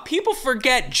Law. People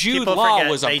forget Jude Law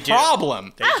was a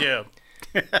problem. They do.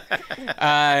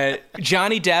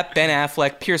 Johnny Depp, Ben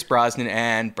Affleck, Pierce Brosnan,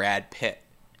 and Brad Pitt.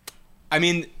 I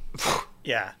mean,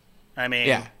 Yeah. I mean,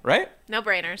 yeah, right? No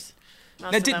brainers.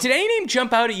 Most Now, of them. did any name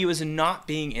jump out at you as not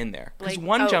being in there? Because Like-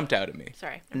 one oh. jumped out at me.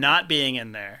 Sorry. not being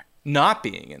in there. Not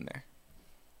being in there.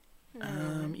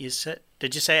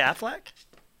 Did you say Affleck?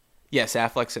 Yes,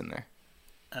 Affleck's in there.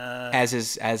 As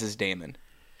is Damon.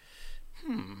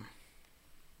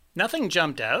 Nothing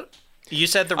jumped out. You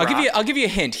said The Rock. I'll give you a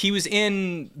hint. He was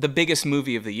in the biggest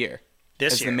movie of the year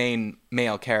This as year. the main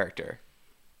male character.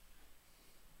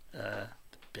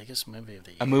 Biggest movie of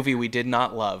the year. A movie we did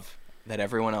not love that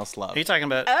everyone else loved. Are you talking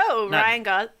about?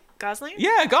 Ryan Gosling?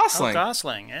 Yeah, Gosling.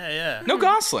 Gosling. Yeah. No,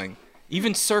 Gosling.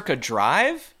 Even Circa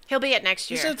Drive. He'll be it next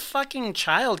year. He's a fucking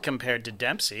child compared to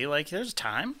Dempsey. Like, there's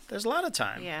time. There's a lot of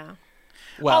time. Yeah.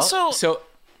 Well, Also,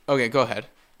 okay, go ahead.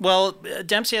 Well,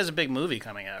 Dempsey has a big movie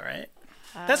coming out, right?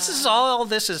 All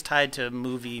this is tied to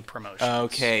movie promotion.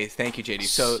 Okay, thank you, JD.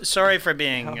 So sorry for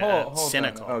being hold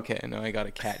cynical. on. Okay, no, I got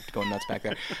a cat going nuts back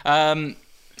there.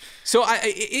 So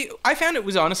I found it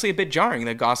was honestly a bit jarring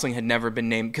that Gosling had never been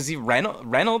named, because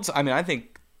Reynolds. I mean, I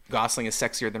think Gosling is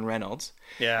sexier than Reynolds.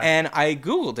 Yeah. And I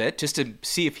Googled it just to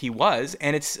see if he was,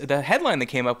 and the headline that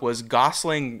came up was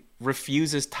Gosling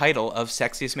refuses title of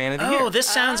sexiest man of the year. Oh, this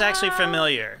sounds actually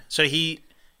familiar. So he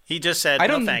just said, I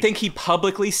don't no, think he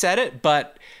publicly said it,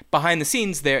 but behind the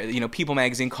scenes, there, People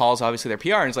Magazine calls obviously their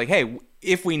PR and it's like, hey,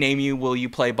 if we name you, will you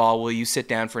play ball? Will you sit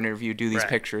down for an interview, do these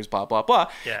pictures, blah, blah, blah.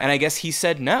 Yeah. And I guess he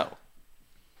said no.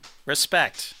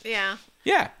 Respect. Yeah.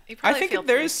 I think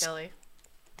there is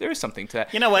something to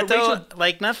that. You know what, though?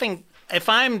 Like, nothing. If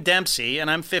I'm Dempsey and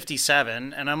I'm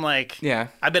 57 and I'm like,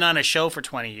 I've been on a show for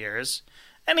 20 years,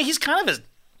 and he's kind of a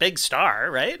big star,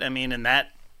 right? I mean, in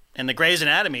the Grey's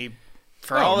Anatomy,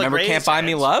 for all the Grey's Can't Buy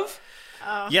Me Love?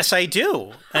 Yes, I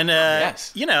do. And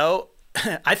yes.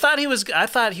 I thought he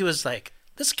was like,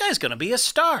 this guy's gonna be a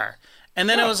star. And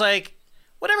then it was like,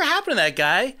 whatever happened to that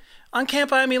guy on Can't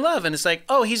Buy Me Love? And it's like,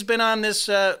 oh, he's been on this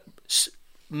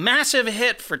massive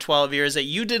hit for 12 years that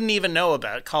you didn't even know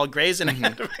about, called Grey's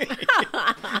Anatomy.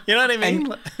 You know what I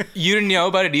mean? And you didn't know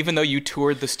about it even though you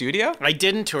toured the studio? I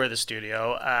didn't tour the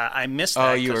studio. I missed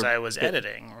that because I was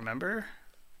editing, remember?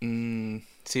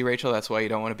 See, Rachel, that's why you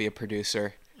don't want to be a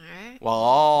producer. All right. While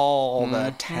all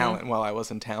the talent, well, I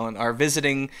wasn't talent, are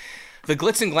visiting the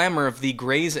glitz and glamour of the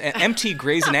empty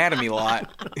Grey's Anatomy lot,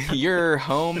 you're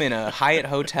home in a Hyatt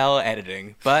hotel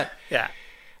editing. But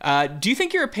do you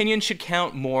think your opinion should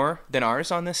count more than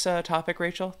ours on this topic,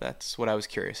 Rachel? That's what I was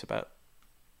curious about.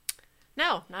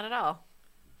 No, not at all.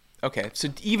 Okay, so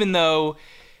even though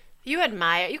you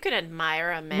can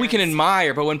admire a man. We can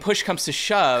admire, but when push comes to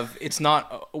shove,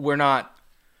 we're not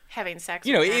having sex.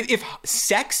 If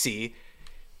sexy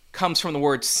comes from the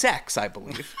word sex, I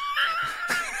believe.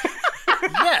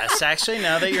 Yes, actually,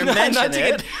 now that you're mentioning not to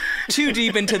it. get too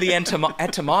deep into the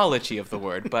etymology of the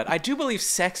word, but I do believe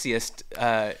sexiest,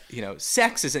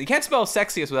 sex is, you can't spell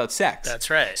sexiest without sex. That's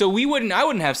right. So I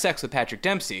wouldn't have sex with Patrick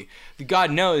Dempsey.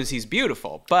 God knows he's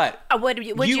beautiful, but would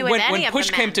you when push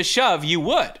came to shove, you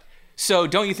would. So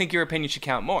don't you think your opinion should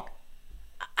count more?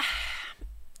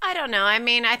 I don't know. I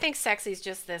mean, I think sexy's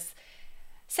just this.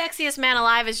 Sexiest Man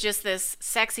Alive is just this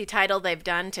sexy title they've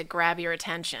done to grab your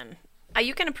attention.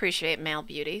 You can appreciate male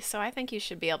beauty, so I think you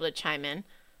should be able to chime in.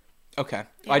 Okay.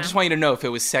 I just want you to know, if it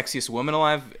was Sexiest Woman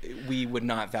Alive, we would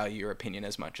not value your opinion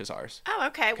as much as ours. Oh,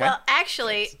 okay. Well,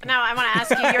 actually, now I want to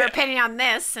ask you your opinion on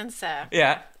this, since I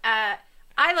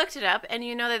looked it up, and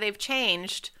you know that they've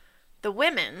changed the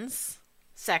women's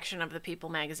section of the People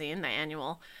magazine, the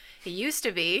annual. It used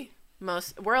to be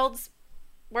world's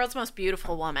most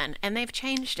beautiful woman, and they've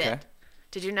changed it. Okay.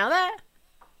 Did you know that?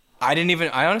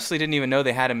 I honestly didn't even know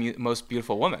they had a most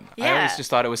beautiful woman. Yeah. I always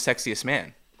just thought it was Sexiest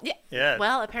Man. Yeah.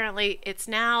 Well, apparently it's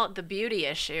now the beauty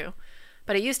issue,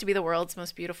 but it used to be the world's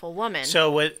most beautiful woman.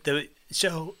 So it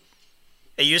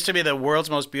used to be the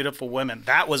world's most beautiful woman.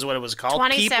 That was what it was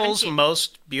called. People's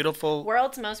most beautiful.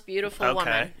 World's most beautiful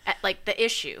woman. Like the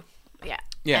issue. Yeah.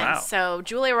 Yeah. And so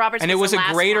Julia Roberts. And it was a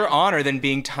greater one. honor than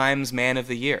being Time's Man of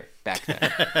the Year back then.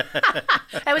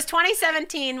 It was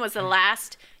 2017 was the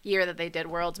last year that they did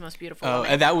World's Most Beautiful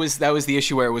Woman. And that was the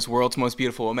issue where it was World's Most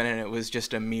Beautiful Woman, and it was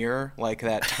just a mirror like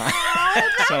that time.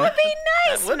 That would be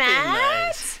nice, That would be Matt.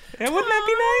 nice. And wouldn't that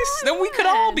be nice? Then we could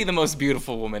all be the most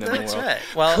beautiful woman in the world. That's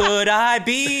right. Well, could I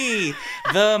be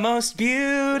the most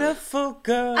beautiful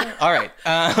girl? All right.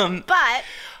 But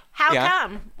how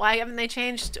come? Why haven't they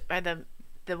changed? Are the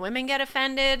women get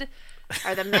offended?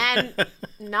 Are the men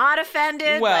not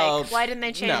offended? Well, why didn't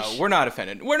they change? No, we're not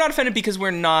offended. We're not offended because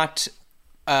we're not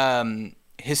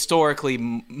historically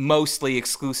mostly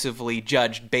exclusively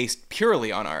judged based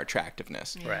purely on our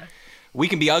attractiveness. right. We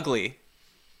can be ugly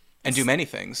and do many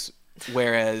things,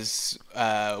 whereas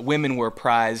women were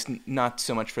prized not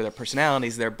so much for their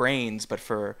personalities, their brains, but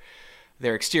for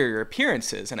their exterior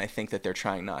appearances. And I think that they're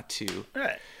trying not to.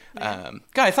 Right. God,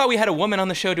 I thought we had a woman on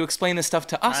the show to explain this stuff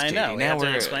to us. I JD. Know. Now we have we're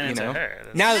to explain it to her.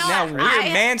 Now we're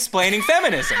mansplaining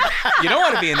feminism. You don't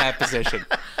want to be in that position.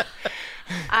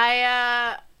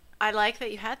 I like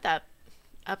that you had that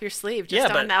up your sleeve,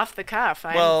 just off the cuff.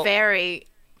 I'm very,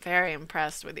 very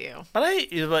impressed with you.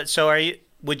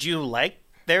 Would you like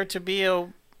there to be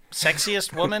a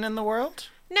sexiest woman in the world?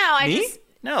 No, Me?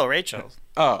 No, Rachel.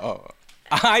 Oh.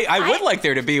 I would like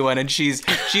there to be one, and she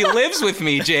lives with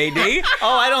me, JD.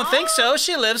 Oh, I don't think so.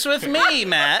 She lives with me,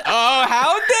 Matt. Oh,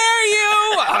 how dare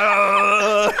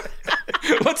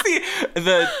you! What's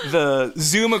the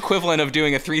Zoom equivalent of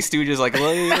doing a Three Stooges like?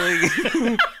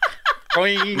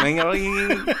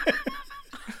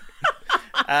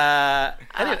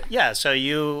 Yeah. So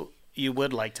you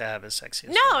would like to have a sexiest?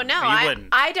 No, woman, no, you wouldn't.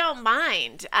 I don't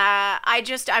mind.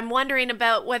 I'm wondering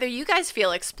about whether you guys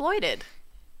feel exploited.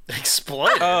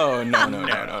 Exploited? Oh, no.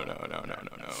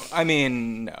 I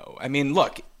mean, no. I mean,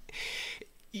 look,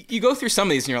 you go through some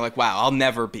of these and you're like, wow, I'll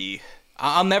never be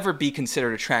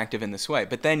considered attractive in this way.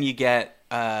 But then you get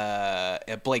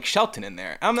Blake Shelton in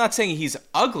there. I'm not saying he's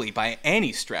ugly by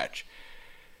any stretch.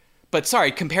 But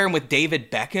sorry, compare him with David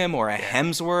Beckham or a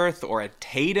Hemsworth or a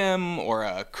Tatum or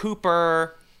a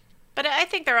Cooper. But I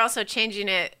think they're also changing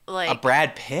it like... A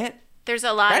Brad Pitt? There's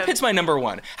a lot Brad Pitt's my number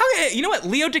one. You know what?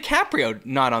 Leo DiCaprio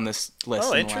not on this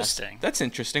list. Oh, interesting. That's an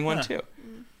interesting one, too.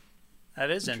 That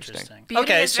is interesting.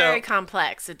 Beauty is very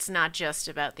complex. It's not just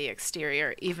about the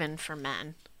exterior, even for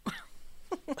men.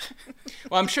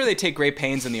 Well, I'm sure they take great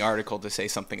pains in the article to say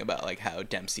something about like how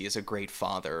Dempsey is a great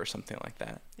father or something like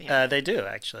that. Yeah. They do,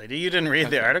 actually. You didn't read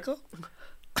the article?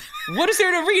 What is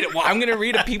there to read? Well, I'm going to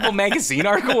read a People magazine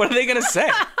article. What are they going to say?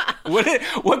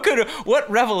 What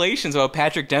revelations about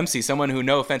Patrick Dempsey, someone who,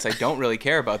 no offense, I don't really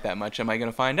care about that much, am I going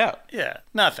to find out? Yeah,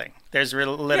 nothing. There's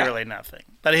literally nothing.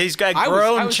 But he's got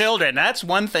grown children. That's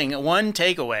one thing. One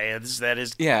takeaway is that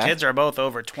his kids are both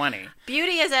over 20.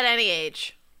 Beauty is at any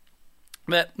age.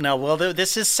 But no, well,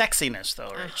 this is sexiness, though,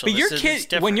 Rachel. But your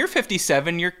kid, when you're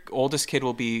 57, your oldest kid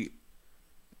will be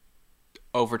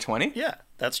over 20? Yeah,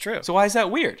 that's true. So why is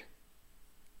that weird?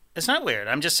 It's not weird.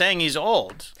 I'm just saying he's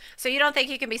old. So you don't think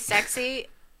you can be sexy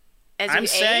as you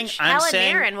age? Helen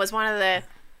Mirren was one of the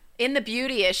in the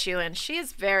beauty issue, and she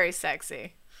is very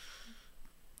sexy.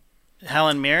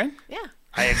 Helen Mirren? Yeah.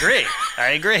 I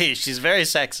agree. She's very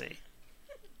sexy.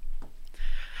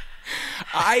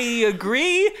 I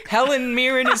agree. Helen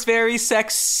Mirren is very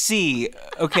sexy.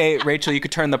 Okay, Rachel, you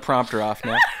could turn the prompter off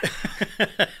now.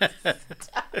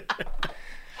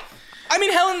 I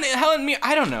mean, Helen Mirren,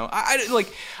 I don't know. I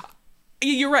like,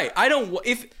 you're right.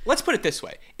 Let's put it this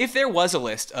way. If there was a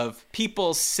list of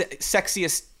people's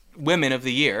sexiest women of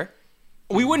the year,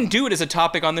 we wouldn't do it as a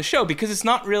topic on the show because it's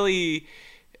not really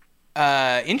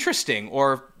interesting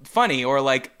or funny, or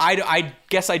like I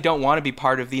guess I don't want to be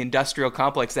part of the industrial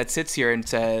complex that sits here and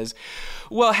says,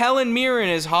 well, Helen Mirren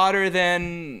is hotter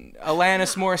than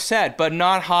Alanis Morissette, but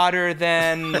not hotter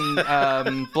than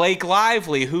Blake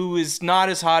Lively, who is not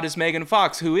as hot as Megan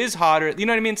Fox, who is hotter. You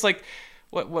know what I mean? It's like,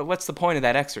 what's the point of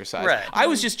that exercise? Right. I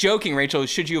was just joking, Rachel.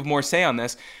 Should you have more say on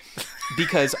this?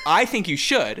 Because I think you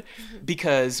should.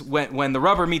 Because when the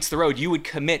rubber meets the road, you would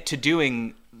commit to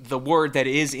doing the word that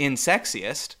is in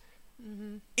sexiest,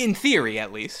 in theory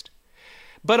at least.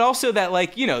 But also that,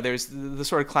 like, you know, there's the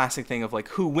sort of classic thing of like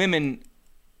who women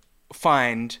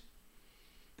find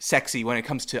sexy when it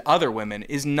comes to other women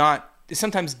is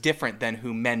sometimes different than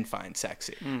who men find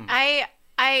sexy.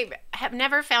 I have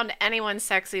never found anyone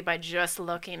sexy by just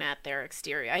looking at their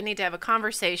exterior. I need to have a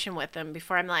conversation with them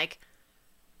before I'm like,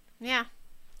 yeah,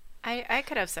 I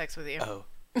could have sex with you. Oh.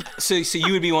 So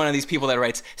you would be one of these people that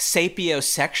writes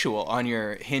sapiosexual on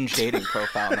your Hinge dating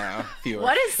profile now, viewer.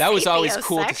 What is that was always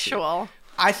cool to see.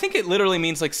 I think it literally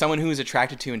means like someone who is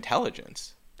attracted to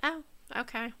intelligence. Oh,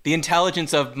 okay. The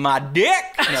intelligence of my dick.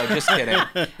 No, just kidding.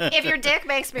 If your dick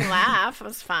makes me laugh,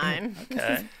 it's fine.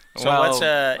 Okay. So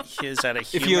is that a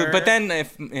humor? I don't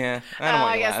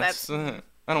want you to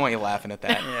I don't want you laughing at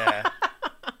that. Yeah.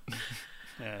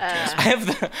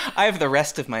 I have the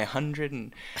rest of my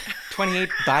 128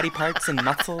 body parts and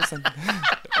muscles and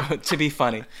to be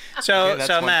funny. So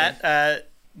Matt,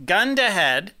 gun to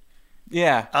head.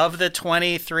 Yeah. Of the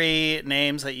 23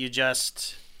 names that you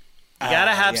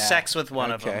gotta have sex with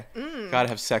one of them. Gotta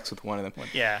have sex with one of them.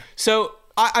 Yeah. So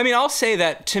I mean, I'll say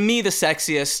that to me, the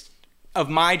sexiest of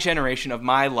my generation, of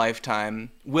my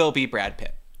lifetime, will be Brad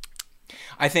Pitt.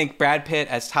 I think Brad Pitt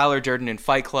as Tyler Durden in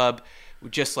Fight Club,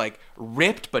 just like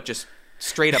ripped, but just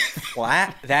straight up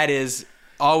flat. That is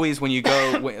always when you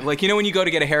go, like, you know, when you go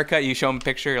to get a haircut, you show them a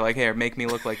picture, you're like, hey, make me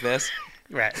look like this.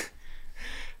 Right.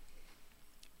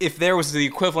 If there was the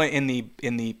equivalent in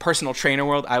the personal trainer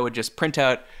world, I would just print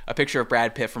out a picture of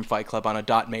Brad Pitt from Fight Club on a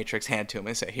dot matrix, hand to him,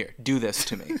 and say, here, do this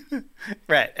to me.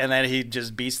 Right. And then he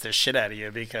just beats the shit out of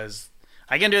you because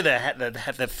I can do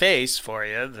the face for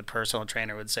you, the personal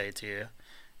trainer would say to you.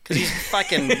 Because he's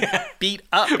fucking beat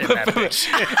up in that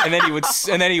picture. and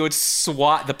then he would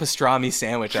swat the pastrami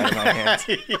sandwich out of my hands.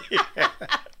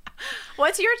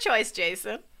 What's your choice,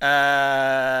 Jason?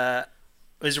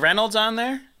 Is Reynolds on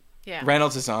there? Yeah.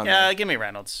 Reynolds is on there. Yeah, give me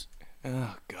Reynolds.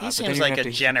 Oh, God. He seems like a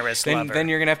generous lover. Then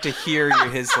you're going to have to hear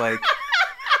his,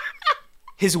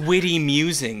 his witty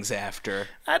musings after.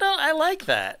 I like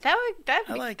that. That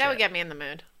would get me in the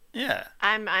mood. Yeah.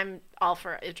 I'm all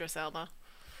for Idris Elba.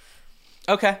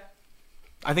 Okay.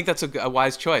 I think that's a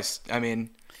wise choice. I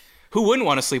mean, who wouldn't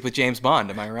want to sleep with James Bond,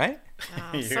 am I right?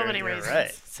 Oh, so many reasons.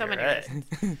 Right. So many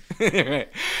reasons.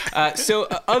 Right. So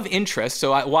of interest,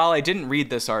 while I didn't read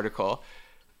this article,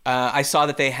 I saw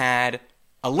that they had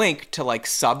a link to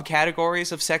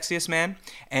subcategories of sexiest man,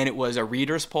 and it was a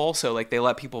readers poll. So they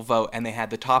let people vote, and they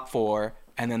had the top 4,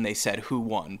 and then they said who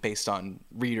won based on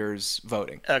readers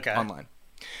voting online.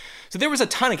 So there was a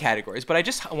ton of categories, but I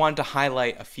just wanted to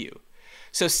highlight a few.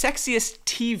 So sexiest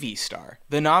TV star,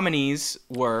 the nominees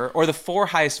were, or the 4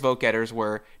 highest vote getters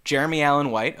were Jeremy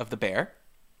Allen White of The Bear.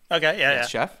 Okay, yeah.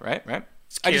 Chef, right.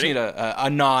 I just need a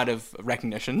nod of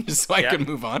recognition just so I can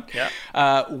move on.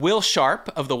 Yeah. Will Sharp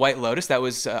of The White Lotus. That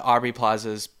was Aubrey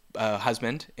Plaza's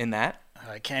husband in that.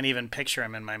 I can't even picture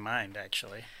him in my mind,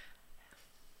 actually.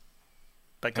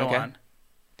 But go on.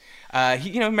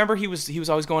 Remember he was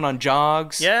always going on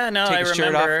jogs. Yeah, no, take his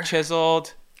shirt off,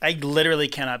 chiseled. I literally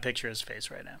cannot picture his face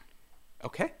right now.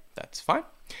 Okay, that's fine.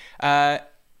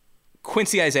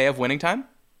 Quincy Isaiah of Winning Time.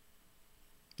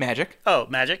 Magic. Oh,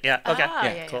 Magic. Yeah. Okay.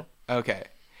 Yeah, cool. Okay.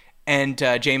 And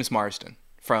James Marsden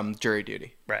from Jury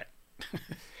Duty. Right.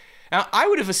 Now, I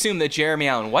would have assumed that Jeremy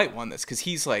Allen White won this because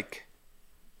he's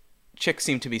chicks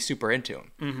seem to be super into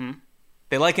him. Mm-hmm.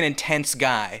 They like an intense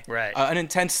guy. Right. An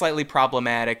intense, slightly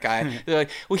problematic guy. They're like,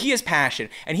 well, he has passion,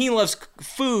 and he loves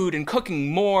food and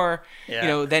cooking more,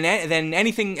 than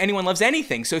anyone loves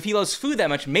anything. So if he loves food that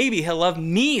much, maybe he'll love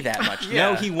me that much.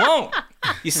 No, he won't.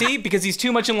 You see? Because he's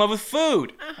too much in love with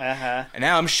food. Uh-huh. And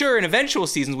now I'm sure in eventual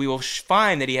seasons we will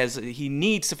find that he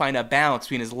needs to find a balance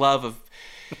between his love of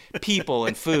people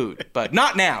and food. But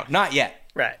not now. Not yet.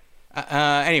 Right.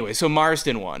 Anyway, so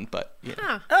Marsden won, but... Yeah.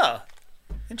 Huh. Oh.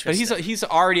 But he's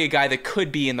already a guy that could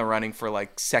be in the running for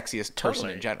sexiest person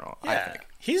in general. Yeah. I think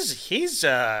he's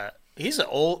the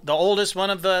oldest one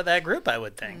of that group, I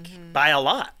would think, by a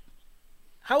lot.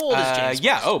 How old is James?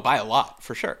 Yeah, by a lot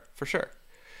for sure.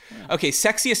 Yeah. Okay,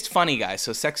 sexiest funny guy,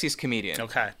 so sexiest comedian.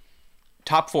 Okay.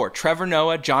 Top 4: Trevor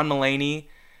Noah, John Mulaney,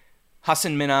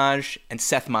 Hassan Minhaj, and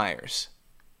Seth Meyers.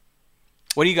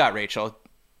 What do you got, Rachel?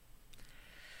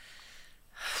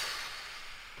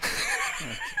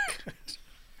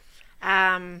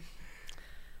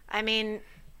 I mean,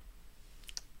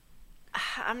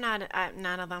 I'm not.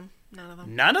 None of them. None of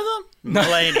them?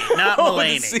 Mulaney, not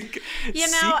Mulaney.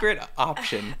 Secret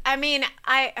option. I mean,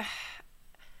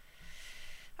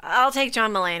 I'll take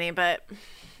John Mulaney, but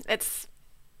it's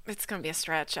gonna be a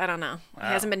stretch. I don't know. Wow.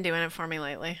 He hasn't been doing it for me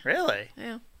lately. Really?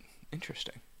 Yeah.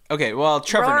 Interesting. Okay, well,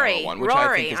 Trevor Noah won, which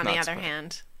I think is on not the other funny.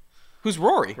 hand. Who's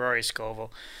Rory? Rory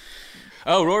Scovel.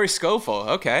 Oh, Rory Scovel.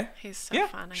 Okay. He's so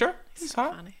funny. Sure. He's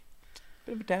so funny.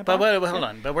 Bit of a dab. But hold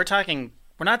on. But we're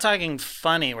not talking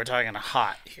funny. We're talking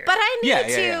hot here. But I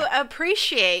need to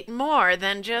appreciate more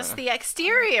than just the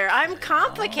exterior. I'm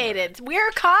complicated.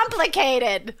 We're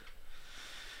complicated.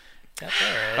 That's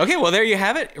all right. Okay, well, there you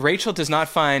have it. Rachel does not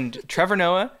find Trevor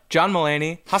Noah, John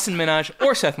Mulaney, Hassan Minhaj,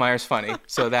 or Seth Meyers funny.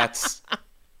 So that's...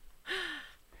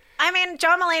 I mean,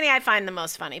 John Mulaney I find the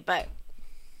most funny, but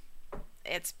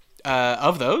it's...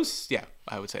 of those, yeah,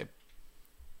 I would say.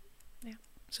 Yeah.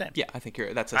 Same. Yeah, I think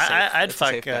that's a safe I'd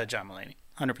fuck bet. John Mulaney.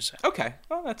 100%. Okay,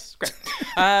 well, that's great.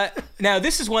 Now,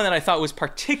 this is one that I thought was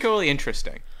particularly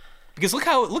interesting. Because look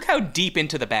how deep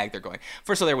into the bag they're going.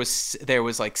 First of all, there was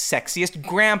sexiest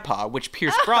grandpa, which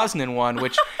Pierce Brosnan won,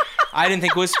 which I didn't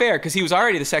think was fair because he was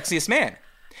already the sexiest man.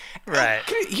 Right.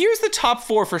 Here's the top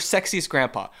 4 for sexiest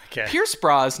grandpa. Okay. Pierce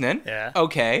Brosnan. Yeah.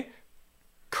 Okay.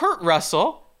 Kurt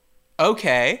Russell.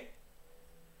 Okay.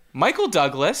 Michael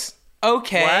Douglas.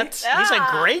 Okay. What? He's a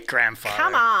great grandfather.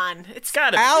 Come on. It's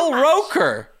gotta be. Al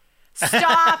Roker.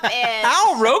 Stop it.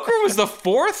 Al Roker was the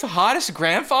 4th hottest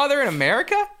grandfather in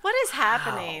America? What is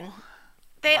happening?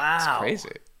 Wow. It's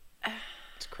crazy.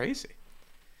 It's crazy.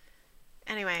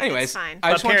 Anyways, it's fine.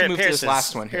 I just want to move to this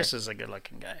last one here. Pierce is a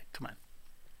good-looking guy. Come on.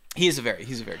 He's a very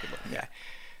good-looking guy.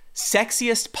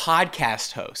 Sexiest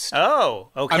podcast host. Oh,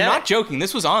 okay. I'm not joking.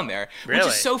 This was on there, really? Which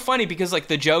is so funny because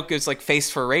the joke is face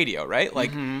for radio, right?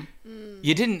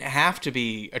 You didn't have to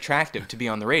be attractive to be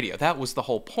on the radio. That was the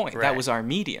whole point. Right. That was our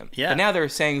medium. Yeah. But now they're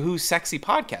saying who's sexy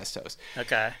podcast host.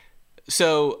 Okay.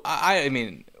 So I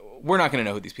mean, we're not going to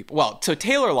know who these people. Well, so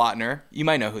Taylor Lautner, you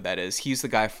might know who that is. He's the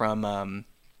guy from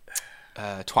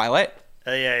Twilight.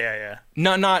 Yeah.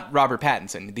 Not Robert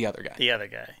Pattinson, the other guy. The other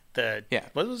guy.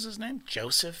 What was his name?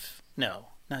 Joseph? No,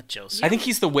 not Joseph. I think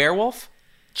he's the werewolf.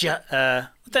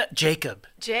 Jacob.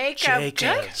 Good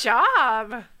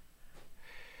job.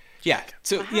 Yeah.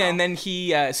 So wow. Yeah, and then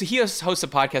he hosts a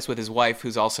podcast with his wife,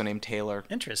 who's also named Taylor.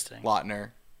 Interesting.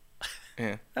 Lautner.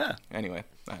 Yeah. Anyway,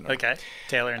 I don't know. Okay.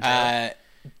 Taylor and Taylor.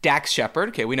 Dax Shepard.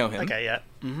 Okay, we know him. Okay. Yeah.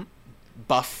 Mm-hmm.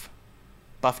 Buff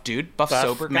dude. Buff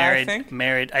sober guy. Married. I think.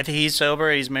 Married. I think he's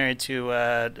sober. He's married to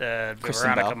Veronica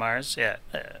Bell. Mars. Yeah.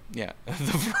 Yeah.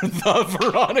 The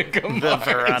Veronica Mars. The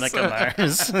Veronica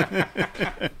Mars.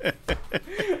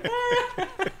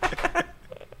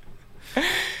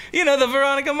 The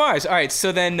Veronica Mars. All right,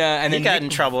 so then... and he then got in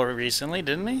trouble recently,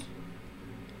 didn't he?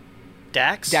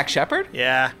 Dax Shepard?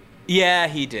 Yeah. Yeah,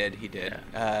 he did.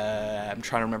 Yeah. I'm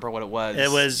trying to remember what it was.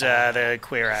 It was the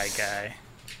Queer Eye guy.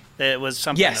 It was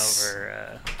something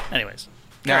over... anyways.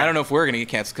 Now, I don't know if we're going to get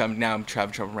canceled. Now I'm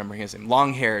having trouble remembering his name.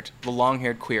 The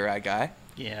long-haired Queer Eye guy.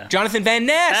 Yeah. Jonathan Van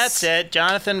Ness! That's it,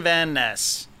 Jonathan Van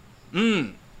Ness.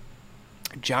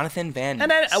 Jonathan Van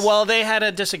Ness. And they had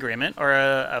a disagreement or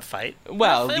a fight.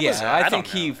 Well, I think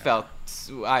he felt...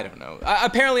 I don't know.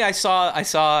 Apparently, I saw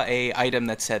a item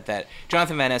that said that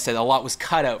Jonathan Van Ness said a lot was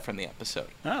cut out from the episode.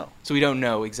 Oh. So we don't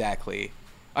know exactly.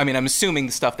 I mean, I'm assuming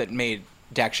the stuff that made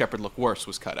Dax Shepard look worse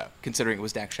was cut out, considering it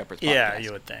was Dax Shepard's podcast. Yeah,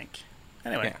 you would think.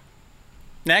 Anyway. Yeah.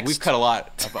 Next. We've cut a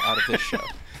lot out of this show.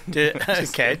 Did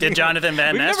Jonathan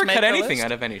Van Ness We've never cut anything list?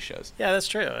 Out of any shows. Yeah, that's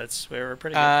true. We were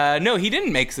pretty good. No, he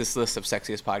didn't make this list of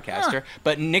sexiest podcaster.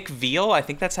 But Nick Veal, I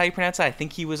think that's how you pronounce it. I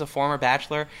think he was a former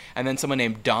Bachelor. And then someone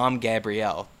named Dom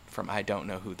Gabrielle from I don't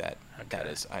know who that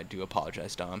is. I do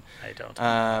apologize, Dom. I don't know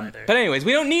either. But anyways,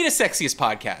 we don't need a sexiest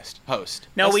podcast host.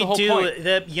 No, that's we the whole do.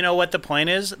 Point. You know what the point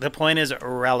is? The point is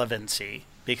relevancy,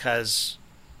 because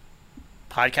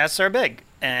podcasts are big.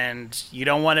 And you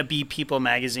don't want to be People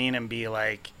Magazine and be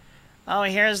like, oh,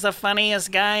 here's the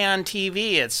funniest guy on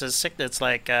TV. It's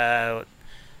like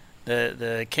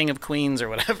the King of Queens or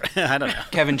whatever. I don't know.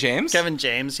 Kevin James,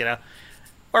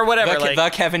 or whatever. The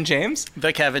Kevin James,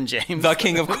 the Kevin James, the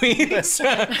King of Queens,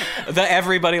 the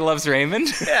Everybody Loves Raymond.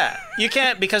 Yeah, you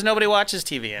can't, because nobody watches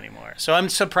TV anymore. So I'm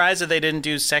surprised that they didn't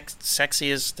do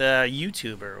sexiest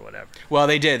YouTuber or whatever. Well,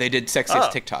 they did. They did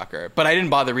sexiest TikToker, but I didn't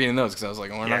bother reading those because I was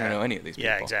like, we're not going to know any of these people.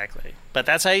 Yeah, exactly. But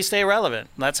that's how you stay relevant.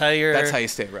 That's how you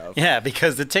stay relevant. Yeah,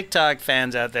 because the TikTok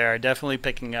fans out there are definitely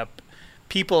picking up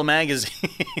People Magazine.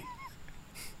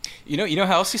 You know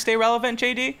how else you stay relevant,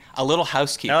 JD? A little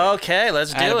housekeeping. Okay,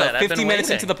 let's do it. About 50 minutes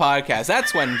into the podcast.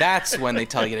 That's when they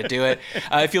tell you to do it.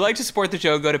 If you'd like to support the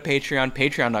show, go to Patreon,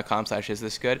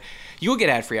 patreon.com/isthisgood. You'll get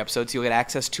ad-free episodes. You'll get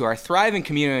access to our thriving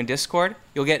community on Discord.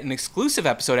 You'll get an exclusive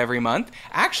episode every month.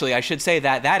 Actually, I should say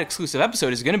that exclusive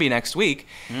episode is going to be next week.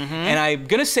 Mm-hmm. And I'm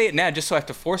going to say it now just so I have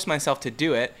to force myself to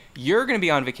do it. You're going to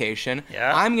be on vacation.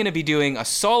 Yeah. I'm going to be doing a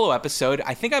solo episode.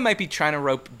 I think I might be trying to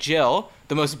rope Jill,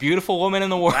 the most beautiful woman in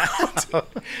the world,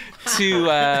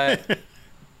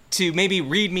 to maybe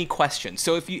read me questions.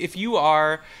 So if you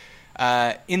are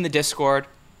in the Discord,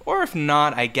 or if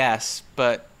not, I guess,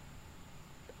 but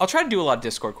I'll try to do a lot of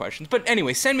Discord questions. But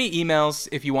anyway, send me emails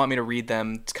if you want me to read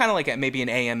them. It's kind of like maybe an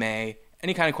AMA,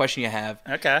 any kind of question you have.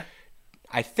 Okay.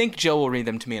 I think Jill will read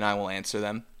them to me and I will answer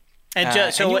them. And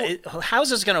how's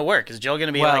this going to work? Is Jill going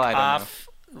to be off?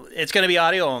 Know. It's going to be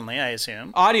audio only, I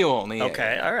assume. Audio only.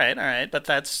 Okay. Yeah. All right. But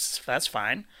that's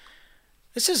fine.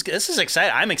 This is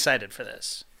exciting. I'm excited for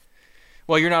this.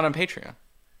 Well, you're not on Patreon.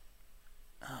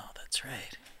 Oh, that's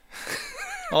right.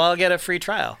 Well, I'll get a free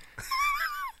trial.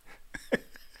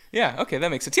 Yeah, okay, that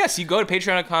makes sense. Yes, you go to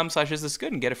patreon.com/isthisgood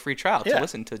and get a free trial to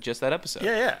listen to just that episode.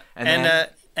 Yeah.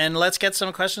 And let's get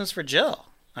some questions for Jill.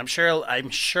 I'm sure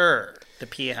the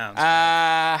P Hounds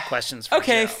have questions for Jill.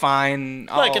 Okay, fine.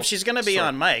 Look, if she's going to be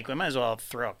on mic, we might as well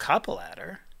throw a couple at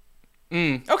her.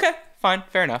 Okay, fine,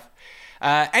 fair enough.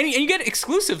 And you get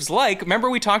exclusives remember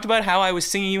we talked about how I was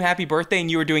singing you happy birthday and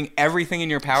you were doing everything in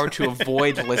your power to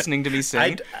avoid listening to me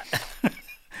sing?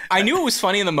 I knew it was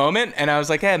funny in the moment, and I was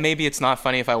like, maybe it's not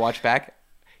funny if I watch back.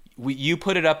 You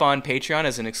put it up on Patreon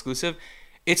as an exclusive.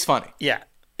 It's funny. Yeah.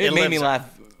 It made me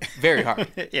laugh very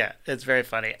hard. Yeah, it's very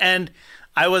funny. And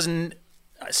I was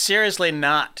seriously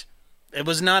not. It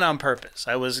was not on purpose.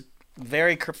 I was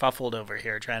very kerfuffled over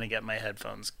here trying to get my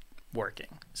headphones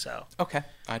working. So okay,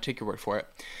 I take your word for it.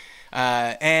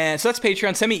 And so that's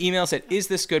Patreon. Send me emails at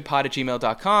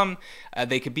isthisgoodpod@gmail.com.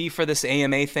 They could be for this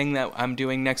AMA thing that I'm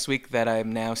doing next week that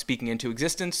I'm now speaking into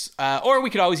existence. Or we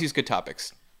could always use good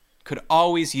topics. could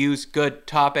always use good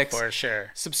topics. For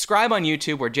sure. Subscribe on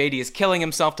YouTube, where JD is killing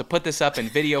himself to put this up in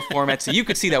video format so you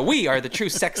could see that we are the true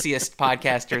sexiest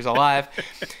podcasters alive.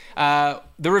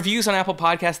 The reviews on Apple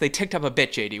Podcasts, they ticked up a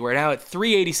bit, JD. We're now at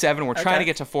 387. We're trying to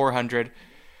get to 400.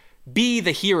 Be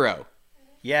the hero.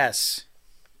 Yes.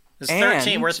 It's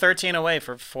 13. We're 13 away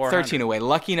for 400. 13 away.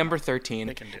 Lucky number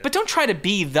 13. But don't try to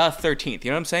be the 13th.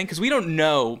 You know what I'm saying? Because we don't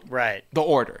know the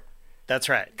order. That's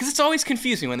right. Because it's always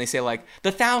confusing when they say, like,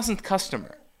 the 1,000th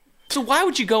customer. So why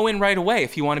would you go in right away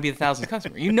if you want to be the 1,000th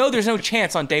customer? You know there's no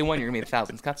chance on day one you're going to be the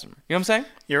 1,000th customer. You know what I'm saying?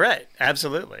 You're right.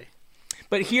 Absolutely.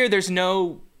 But here, there's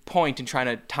no point in trying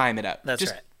to time it out. That's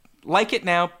Just right. like it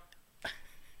now.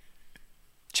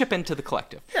 Chip into the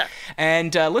collective. Yeah.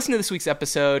 And listen to this week's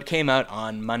episode. Came out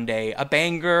on Monday. A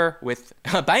banger with...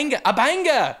 A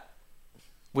banga!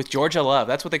 With Georgia Love.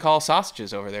 That's what they call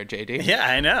sausages over there, JD. Yeah,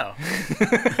 I know.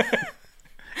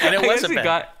 And it was a banger.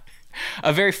 Got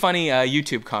a very funny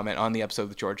YouTube comment on the episode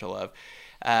with Georgia Love.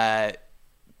 How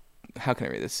can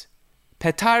I read this?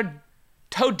 Petard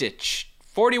Todic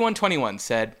 4121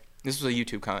 said, this was a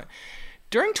YouTube comment,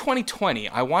 during 2020,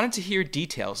 I wanted to hear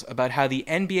details about how the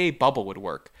NBA bubble would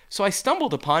work, so I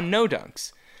stumbled upon No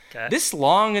Dunks. Okay. This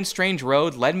long and strange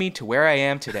road led me to where I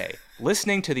am today,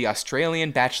 listening to the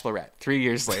Australian Bachelorette 3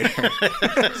 years later.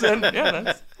 So,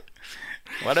 yeah,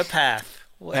 what a path.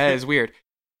 That is weird.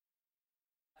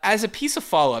 As a piece of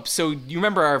follow-up, so you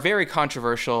remember our very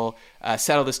controversial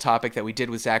Settle This Topic that we did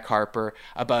with Zach Harper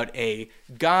about a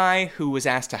guy who was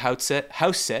asked to house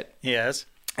sit. Yes.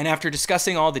 And after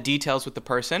discussing all the details with the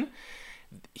person,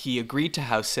 he agreed to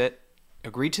house sit,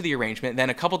 agreed to the arrangement. Then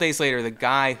a couple days later, the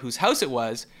guy whose house it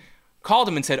was called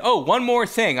him and said, oh, one more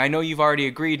thing. I know you've already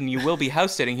agreed and you will be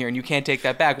house sitting here and you can't take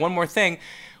that back. One more thing.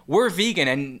 We're vegan,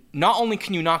 and not only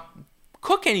can you not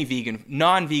cook any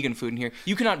non-vegan food in here,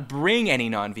 you cannot bring any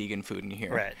non-vegan food in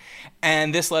here. Right.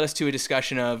 And this led us to a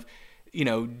discussion of, you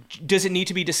know, does it need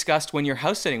to be discussed when you're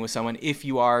house sitting with someone if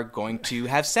you are going to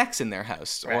have sex in their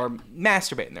house or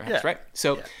masturbate in their house, right?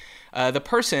 So the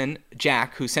person,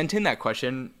 Jack, who sent in that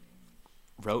question,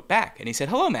 wrote back and he said,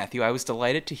 hello, Matthew. I was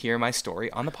delighted to hear my story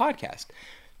on the podcast.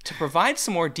 To provide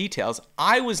some more details,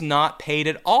 I was not paid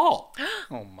at all.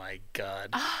 Oh, my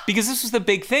God. Because this was the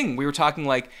big thing. We were talking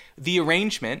like the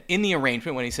arrangement, in the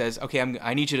arrangement when he says, okay,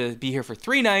 I need you to be here for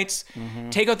 3 nights,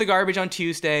 take out the garbage on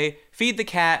Tuesday, feed the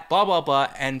cat, blah, blah, blah.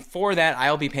 And for that,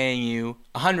 I'll be paying you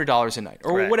 $100 a night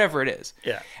or whatever it is.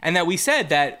 Yeah. And that we said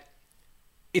that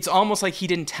it's almost like he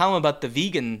didn't tell him about the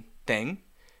vegan thing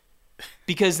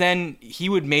because then he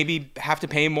would maybe have to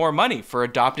pay more money for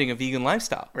adopting a vegan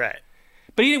lifestyle. Right.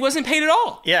 But he wasn't paid at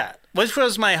all. Yeah, which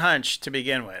was my hunch to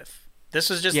begin with. This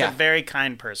was just a very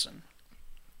kind person.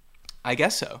 I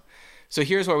guess so. So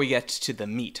here's where we get to the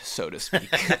meat, so to speak.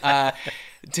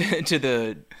 to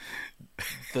the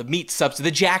meat substance,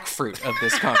 the jackfruit of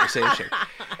this conversation.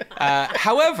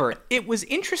 However, it was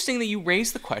interesting that you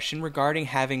raised the question regarding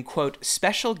having, quote,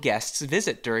 special guests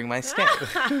visit during my stay.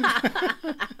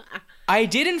 I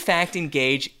did, in fact,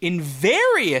 engage in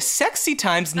various sexy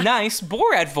times nice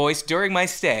Borat voice during my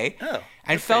stay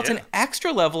and felt an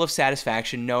extra level of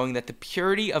satisfaction knowing that the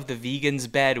purity of the vegan's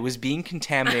bed was being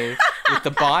contaminated with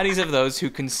the bodies of those who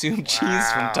consume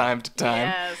cheese from time to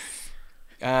time.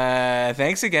 Yes.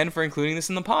 Thanks again for including this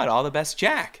in the pod. All the best,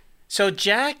 Jack. So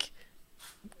Jack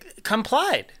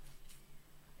complied.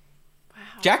 Wow.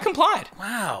 Jack complied.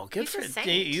 Wow, good He's a for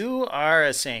saint. you. Are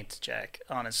a saint, Jack,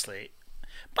 honestly.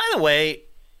 By the way,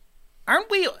 aren't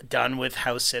we done with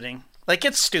house sitting? Like,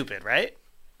 it's stupid, right?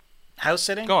 House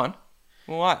sitting? Go on.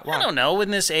 Well, why? I don't know.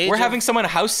 In this age, we're having someone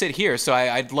house sit here, so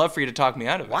I'd love for you to talk me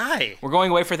out of it. Why? We're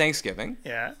going away for Thanksgiving.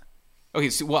 Yeah. Okay.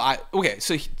 So Well,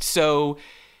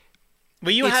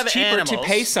 you it's have cheaper animals. to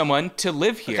pay someone to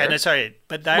live here. Okay, no, sorry,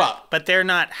 but but they're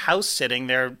not house sitting.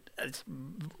 They're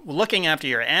looking after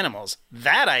your animals.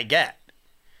 That I get.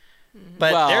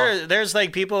 But there's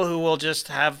like people who will just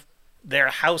have their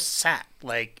house sat.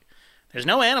 Like, there's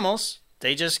no animals.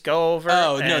 They just go over.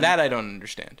 Oh, no, that I don't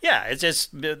understand. Yeah, it's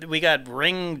just we got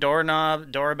Ring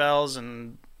doorbells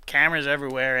and cameras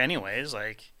everywhere. Anyways,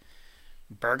 like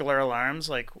burglar alarms.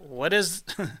 Like, what is?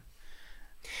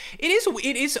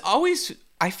 It is always.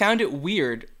 I found it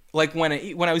weird. Like when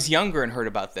I was younger and heard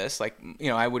about this, like, you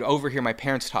know, I would overhear my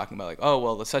parents talking about like, oh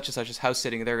well, the such and such is house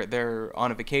sitting. They're on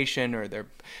a vacation or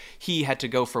he had to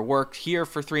go for work here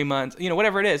for 3 months. You know,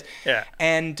 whatever it is. Yeah.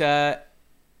 And I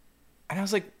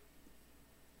was like,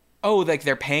 oh, like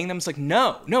they're paying them? It's like,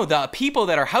 no, the people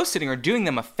that are house sitting are doing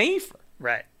them a favor.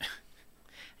 Right.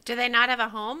 Do they not have a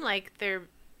home? Like, they're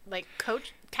Like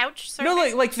couch surfing? No,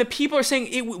 like the people are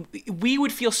saying we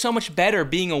would feel so much better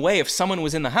being away if someone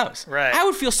was in the house. Right. I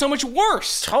would feel so much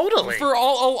worse. Totally. For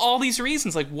all these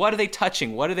reasons. Like, what are they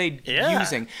touching? What are they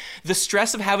using? The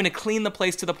stress of having to clean the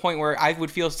place to the point where I would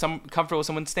feel comfortable with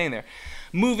someone staying there.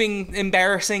 Moving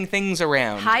embarrassing things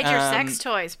around. Hide your sex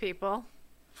toys, people.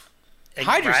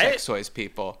 Hide your sex toys,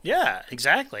 people. Yeah,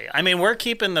 exactly. I mean, we're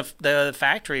keeping the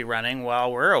factory running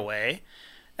while we're away,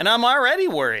 and I'm already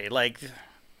worried. Like,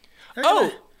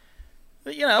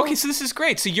 okay, so this is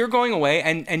great. So you're going away,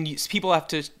 and people have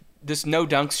to this No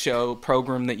Dunks show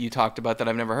program that you talked about that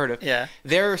I've never heard of. Yeah,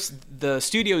 there's the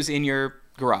studio's in your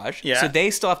garage. Yeah, so they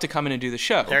still have to come in and do the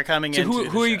show. They're coming in. So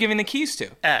who are you giving the keys to?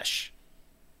 Ash.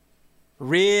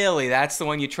 Really? That's the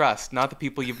one you trust, not the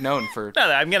people you've known for. No,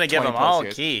 I'm gonna give them all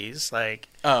years. keys. Like.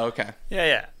 Oh, okay.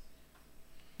 Yeah.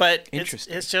 But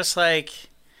interesting. It's just like,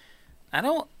 I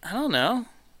don't know.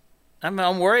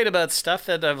 I'm worried about stuff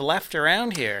that I've left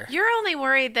around here. You're only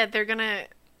worried that they're gonna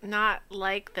not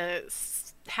like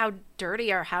how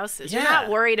dirty our house is. Yeah. You're not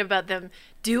worried about them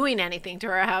doing anything to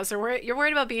our house, or you're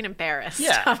worried about being embarrassed.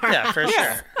 Yeah, for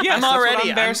sure. Yeah, I'm already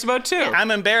embarrassed about too.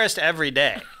 I'm embarrassed every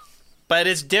day. But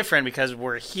it's different because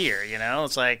we're here, you know?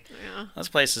 It's like, this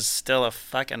place is still a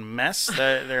fucking mess.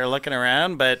 They're looking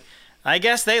around, but I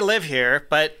guess they live here,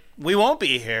 but we won't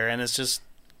be here, and it's just,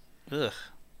 ugh.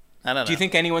 I don't know. Do you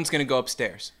think anyone's going to go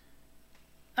upstairs?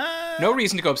 No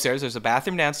reason to go upstairs. There's a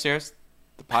bathroom downstairs.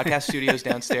 The podcast studio's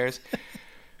downstairs.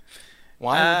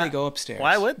 Why would they go upstairs?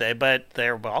 Why would they? But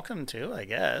they're welcome to, I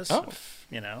guess. Oh.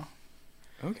 You know?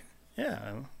 Okay. Yeah,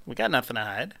 we got nothing to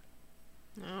hide.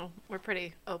 No, we're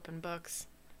pretty open books.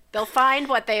 They'll find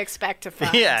what they expect to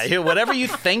find. Yeah, whatever you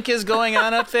think is going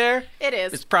on up there, it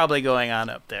is. It's probably going on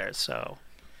up there. So,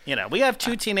 we have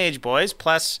 2 teenage boys,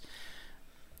 plus,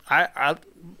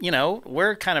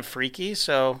 we're kind of freaky,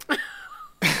 so,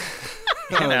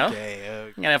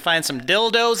 Okay. I'm going to find some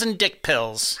dildos and dick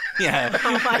pills. Yeah.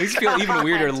 I just feel even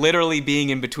weirder literally being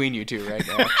in between you two right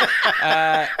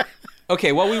now.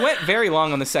 Okay, well, we went very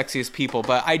long on the sexiest people,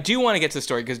 but I do want to get to the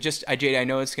story because JD, I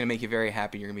know it's going to make you very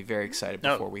happy. You're going to be very excited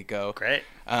before we go. Great.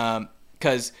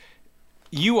 Because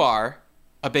you are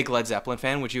a big Led Zeppelin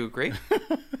fan. Would you agree?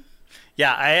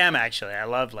 Yeah, I am actually. I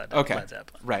love Led Zeppelin.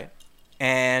 Right.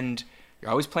 And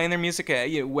you're always playing their music.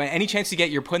 Any chance you get,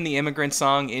 you're putting the Immigrant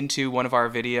Song into one of our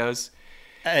videos.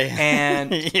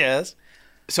 And yes.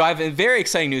 So I have very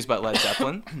exciting news about Led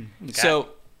Zeppelin. Okay. So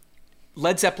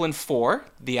Led Zeppelin 4,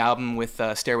 the album with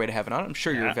Stairway to Heaven on it. I'm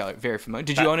sure you're very familiar.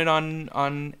 Did you own it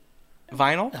on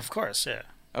vinyl? Of course, yeah.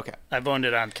 Okay. I've owned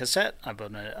it on cassette. I've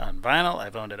owned it on vinyl.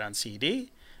 I've owned it on CD.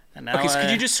 And now so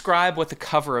could you describe what the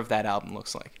cover of that album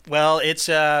looks like? Well,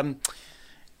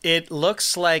 it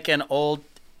looks like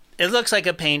it looks like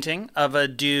a painting of a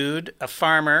dude, a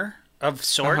farmer of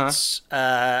sorts,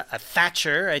 a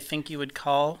thatcher, I think you would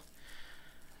call.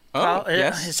 Oh,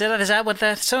 yes. Is that what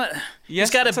that? So yes,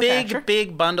 he's got a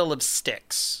big bundle of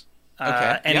sticks.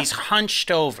 And he's hunched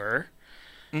over,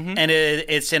 and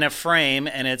it's in a frame,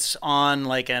 and it's on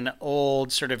like an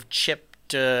old sort of chipped.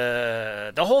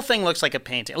 The whole thing looks like a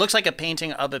painting. It looks like a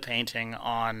painting of a painting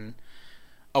on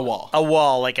a wall. A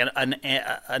wall, like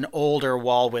an older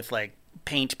wall with like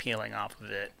paint peeling off of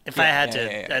it. If I had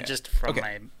to, just from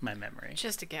my memory.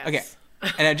 Just a guess. Okay.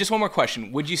 And just one more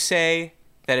question: would you say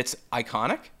that it's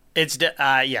iconic? It's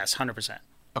yes, 100%.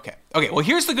 Okay. Well,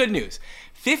 here's the good news: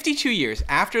 52 years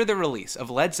after the release of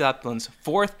Led Zeppelin's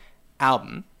 4th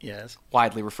album, yes,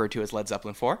 widely referred to as Led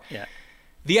Zeppelin 4, yeah,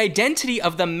 the identity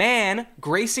of the man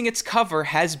gracing its cover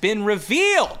has been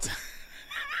revealed.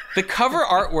 The cover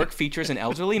artwork features an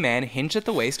elderly man hinged at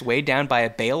the waist, weighed down by a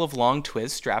bale of long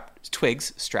twigs strapped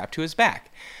to his back.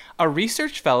 A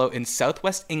research fellow in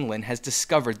southwest England has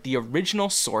discovered the original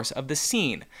source of the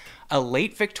scene, a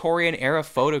late Victorian-era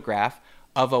photograph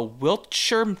of a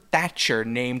Wiltshire thatcher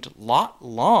named Lot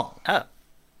Long. Oh,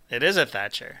 it is a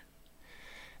thatcher.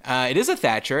 It is a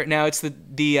thatcher. Now, it's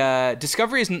the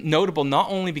discovery is notable not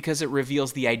only because it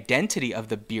reveals the identity of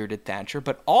the bearded thatcher,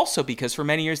 but also because for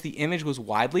many years the image was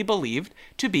widely believed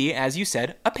to be, as you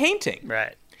said, a painting.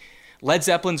 Right. Led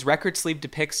Zeppelin's record sleeve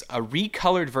depicts a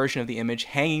recolored version of the image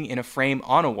hanging in a frame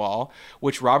on a wall,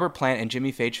 which Robert Plant and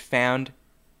Jimmy Page found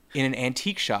in an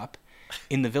antique shop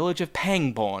in the village of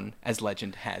Pangbourne, as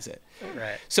legend has it.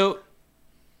 Right. So,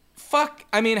 how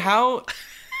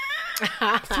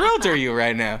thrilled are you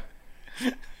right now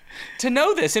to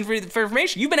know this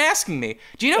information? You've been asking me,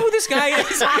 do you know who this guy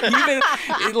is? You've been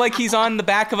like he's on the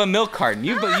back of a milk carton.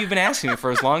 You've been asking me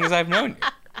for as long as I've known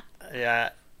you. Yeah.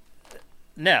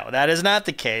 No, that is not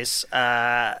the case.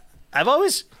 I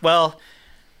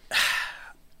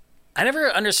I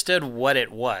never understood what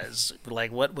it was.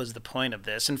 Like, what was the point of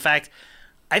this? In fact,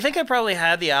 I think I probably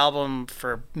had the album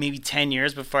for maybe 10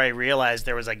 years before I realized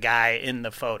there was a guy in the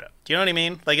photo. Do you know what I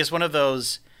mean? Like, it's one of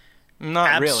those Not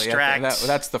abstract... really.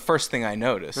 That's the first thing I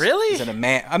noticed. Really? Is it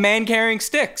a man carrying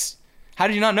sticks? How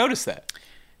did you not notice that?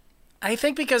 I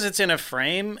think because it's in a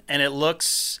frame and it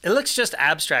looks just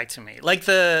abstract to me. Like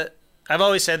I've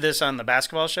always said this on the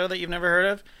basketball show that you've never heard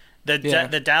of.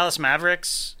 The Dallas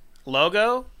Mavericks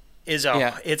logo is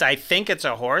I think it's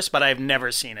a horse, but I've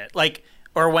never seen it. Like,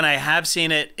 or when I have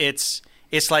seen it, it's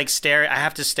like I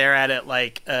have to stare at it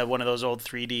like one of those old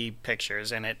 3D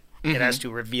pictures, and it has to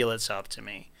reveal itself to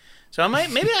me. So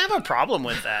maybe I have a problem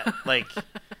with that. Like,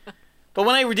 but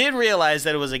when I did realize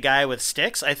that it was a guy with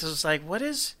sticks, I was like, what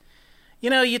is?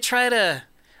 You try to...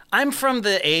 I'm from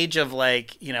the age of,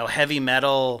 like, heavy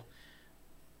metal,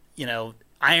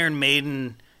 Iron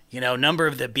Maiden, Number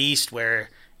of the Beast, where,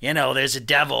 there's a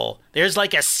devil. There's,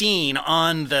 like, a scene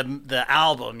on the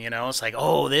album, It's like,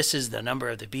 oh, this is the Number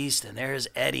of the Beast, and there's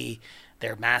Eddie,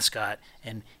 their mascot,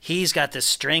 and he's got the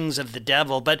strings of the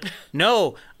devil. But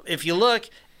no, if you look...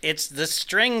 It's the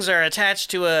strings are attached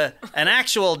to an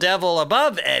actual devil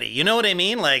above Eddie. You know what I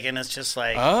mean? Like, and it's just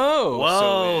like,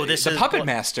 whoa, this is the puppet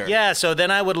master. Yeah. So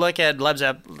then I would look at Led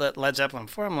Zeppelin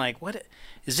 4. I'm like, what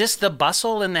is this? The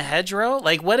bustle in the hedgerow?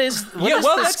 Like, what is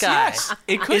this guy? Yes,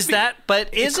 it could be.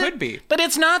 But is it? Could be. But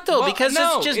it's not though, because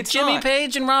it's just Jimmy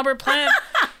Page and Robert Plant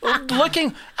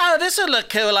looking. Oh, this would look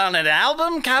cool on an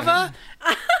album cover.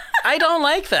 I don't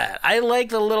like that. I like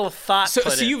the little thought.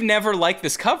 So you've never liked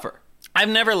this cover? I've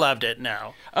never loved it,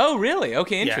 no. Oh, really?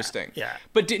 Okay, interesting. Yeah.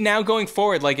 But now going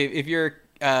forward, like if your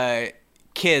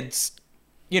kids,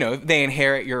 they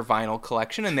inherit your vinyl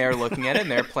collection and they're looking at it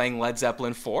and they're playing Led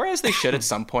Zeppelin 4, as they should at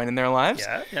some point in their lives.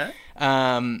 Yeah.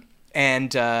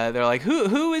 And they're like,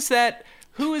 who is that?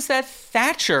 Who is that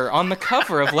Thatcher on the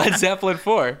cover of Led Zeppelin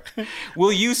 4?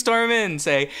 Will you storm in and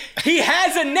say, he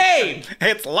has a name?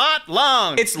 It's Lot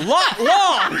Long. It's Lot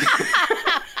Long.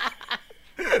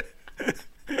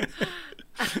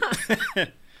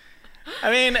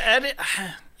 I mean,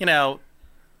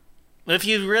 if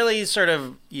you really sort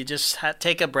of you just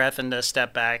take a breath and a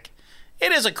step back,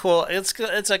 it's a cool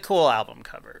album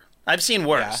cover. I've seen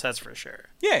worse, that's for sure.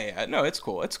 Yeah. No, it's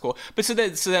cool. But so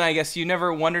then I guess you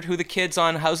never wondered who the kids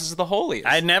on Houses of the Holy is.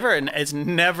 It's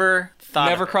never thought.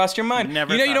 Never crossed your mind.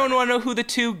 Never. You don't want to know who the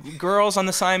two girls on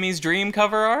the Siamese Dream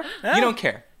cover are. No. You don't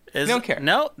care. You don't care.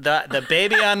 No, the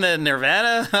baby on the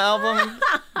Nirvana album,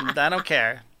 I don't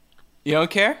care. You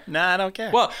don't care? No, I don't care.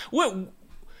 Well,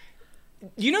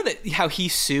 you know how he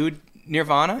sued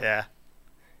Nirvana? Yeah.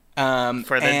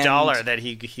 For the dollar that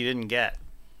he didn't get.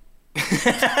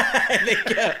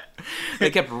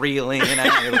 they kept reeling and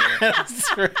out.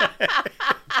 That's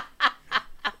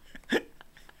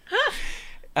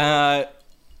right.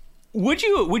 Would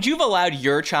you have allowed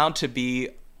your child to be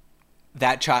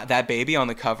that baby on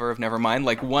the cover of Nevermind,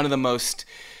 like one of the most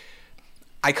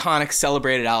iconic,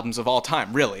 celebrated albums of all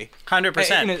time, really?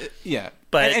 100%. Yeah.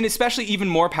 But and especially even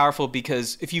more powerful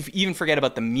because if you even forget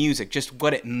about the music, just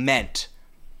what it meant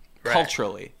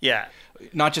culturally. Yeah.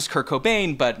 Not just Kurt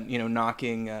Cobain, but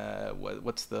knocking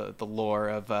what's the lore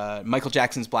of Michael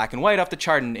Jackson's Black and White off the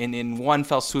chart, and in one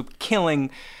fell swoop,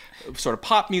 killing sort of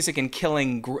pop music and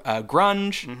killing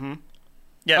grunge. Mm-hmm.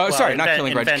 Yeah. Not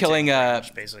killing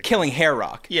grunge, killing hair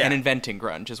rock, yeah. And inventing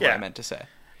grunge is what I meant to say.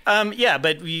 Yeah,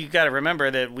 but you got to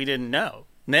remember that we didn't know.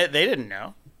 They didn't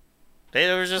know. They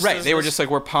were just They were just like,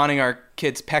 we're pawning our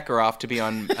kid's pecker off to be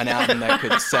on an album that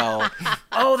could sell.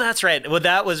 Oh, that's right. Well,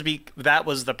 that was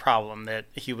the problem, that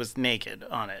he was naked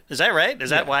on it. Is that right?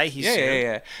 Is that why he sued?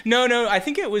 Yeah. No. I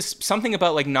think it was something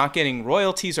about like not getting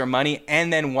royalties or money,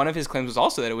 and then one of his claims was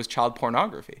also that it was child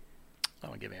pornography.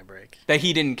 Oh, give me a break. That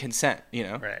he didn't consent.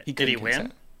 Right. Did he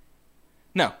win?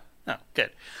 No. Oh, good.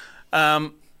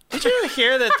 Did you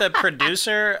hear that the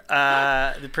producer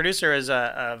is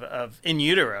of In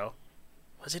Utero?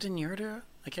 Was it In Utero?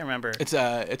 I can't remember. It's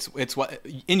what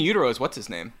In Utero is. What's his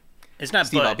name? It's not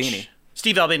Steve Butch. Albini.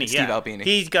 Steve Albini. Steve Albini.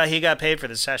 He got paid for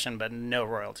the session, but no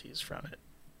royalties from it.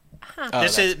 Oh,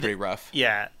 that's pretty rough.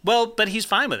 Yeah. Well, but he's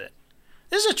fine with it.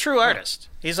 This is a true artist.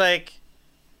 He's like,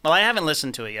 well, I haven't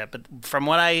listened to it yet, but from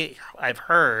what I've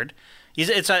heard,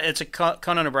 it's a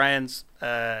Conan O'Brien's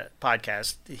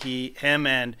podcast. Him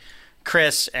and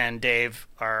Chris and Dave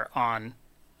are on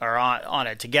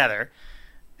it together.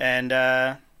 And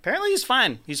apparently he's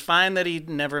fine. He's fine that he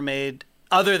never made,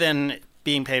 other than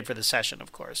being paid for the session,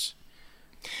 of course.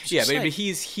 Yeah, but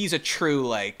he's a true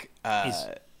like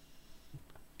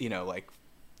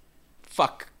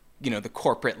fuck the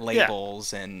corporate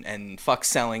labels and fuck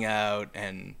selling out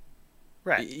and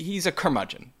Right. He's a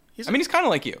curmudgeon. He's kind of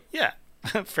like you. Yeah,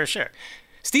 for sure.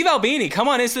 Steve Albini, come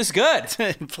on, Is This Good?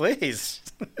 Please.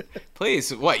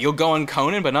 Please. What, you'll go on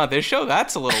Conan but not this show?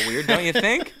 That's a little weird, don't you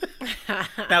think?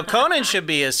 Now, Conan should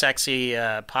be a sexy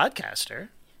podcaster.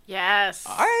 Yes.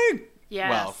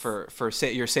 Well, for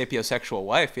your sapiosexual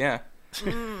wife, yeah.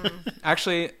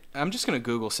 Actually, I'm just going to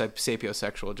Google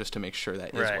sapiosexual just to make sure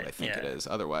that is what I think it is.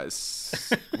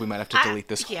 Otherwise, we might have to delete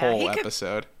this whole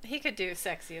episode. He could do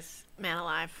Sexiest Man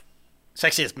Alive.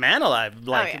 Sexiest Man Alive?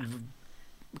 Like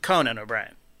Conan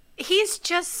O'Brien. He's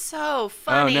just so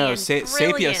funny and brilliant.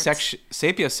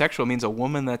 Sapiosexual means a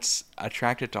woman that's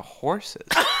attracted to horses.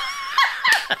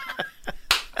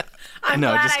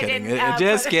 No, just kidding.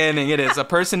 Just kidding. It is. A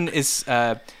person is...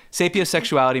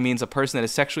 sapiosexuality means a person that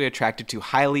is sexually attracted to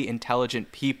highly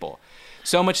intelligent people.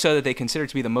 So much so that they consider it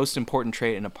to be the most important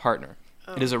trait in a partner.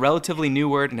 It is a relatively new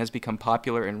word and has become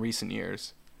popular in recent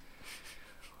years.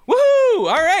 Woohoo! All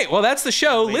right. Well, that's the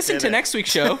show. Listen to next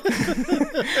week's show.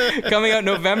 Coming out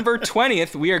November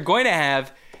 20th, we are going to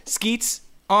have Skeets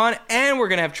on and we're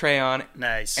going to have Trey on.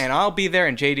 Nice. And I'll be there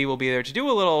and JD will be there to do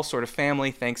a little sort of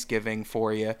family Thanksgiving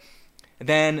for you.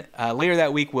 Then later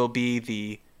that week will be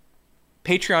the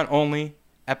Patreon-only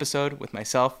episode with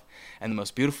myself and the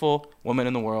most beautiful woman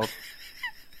in the world.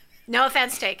 No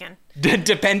offense taken.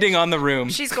 Depending on the room.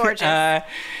 She's gorgeous.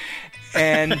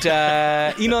 And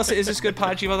email us at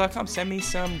isthisgoodpod@gmail.com. Send me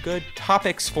some good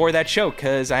topics for that show,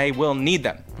 because I will need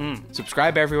them.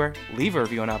 Subscribe everywhere. Leave a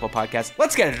review on Apple Podcasts.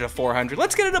 Let's get it to 400.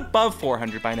 Let's get it above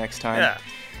 400 by next time.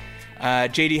 Yeah.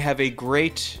 JD, have a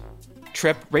great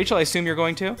trip. Rachel, I assume you're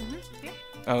going to? Yeah.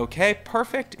 Okay,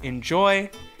 perfect. Enjoy.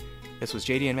 This was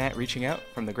JD and Matt reaching out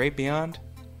from the great beyond.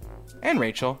 And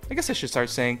Rachel. I guess I should start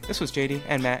saying this was JD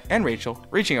and Matt and Rachel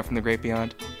reaching out from the great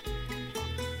beyond.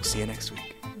 We'll see you next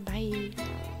week. Bye.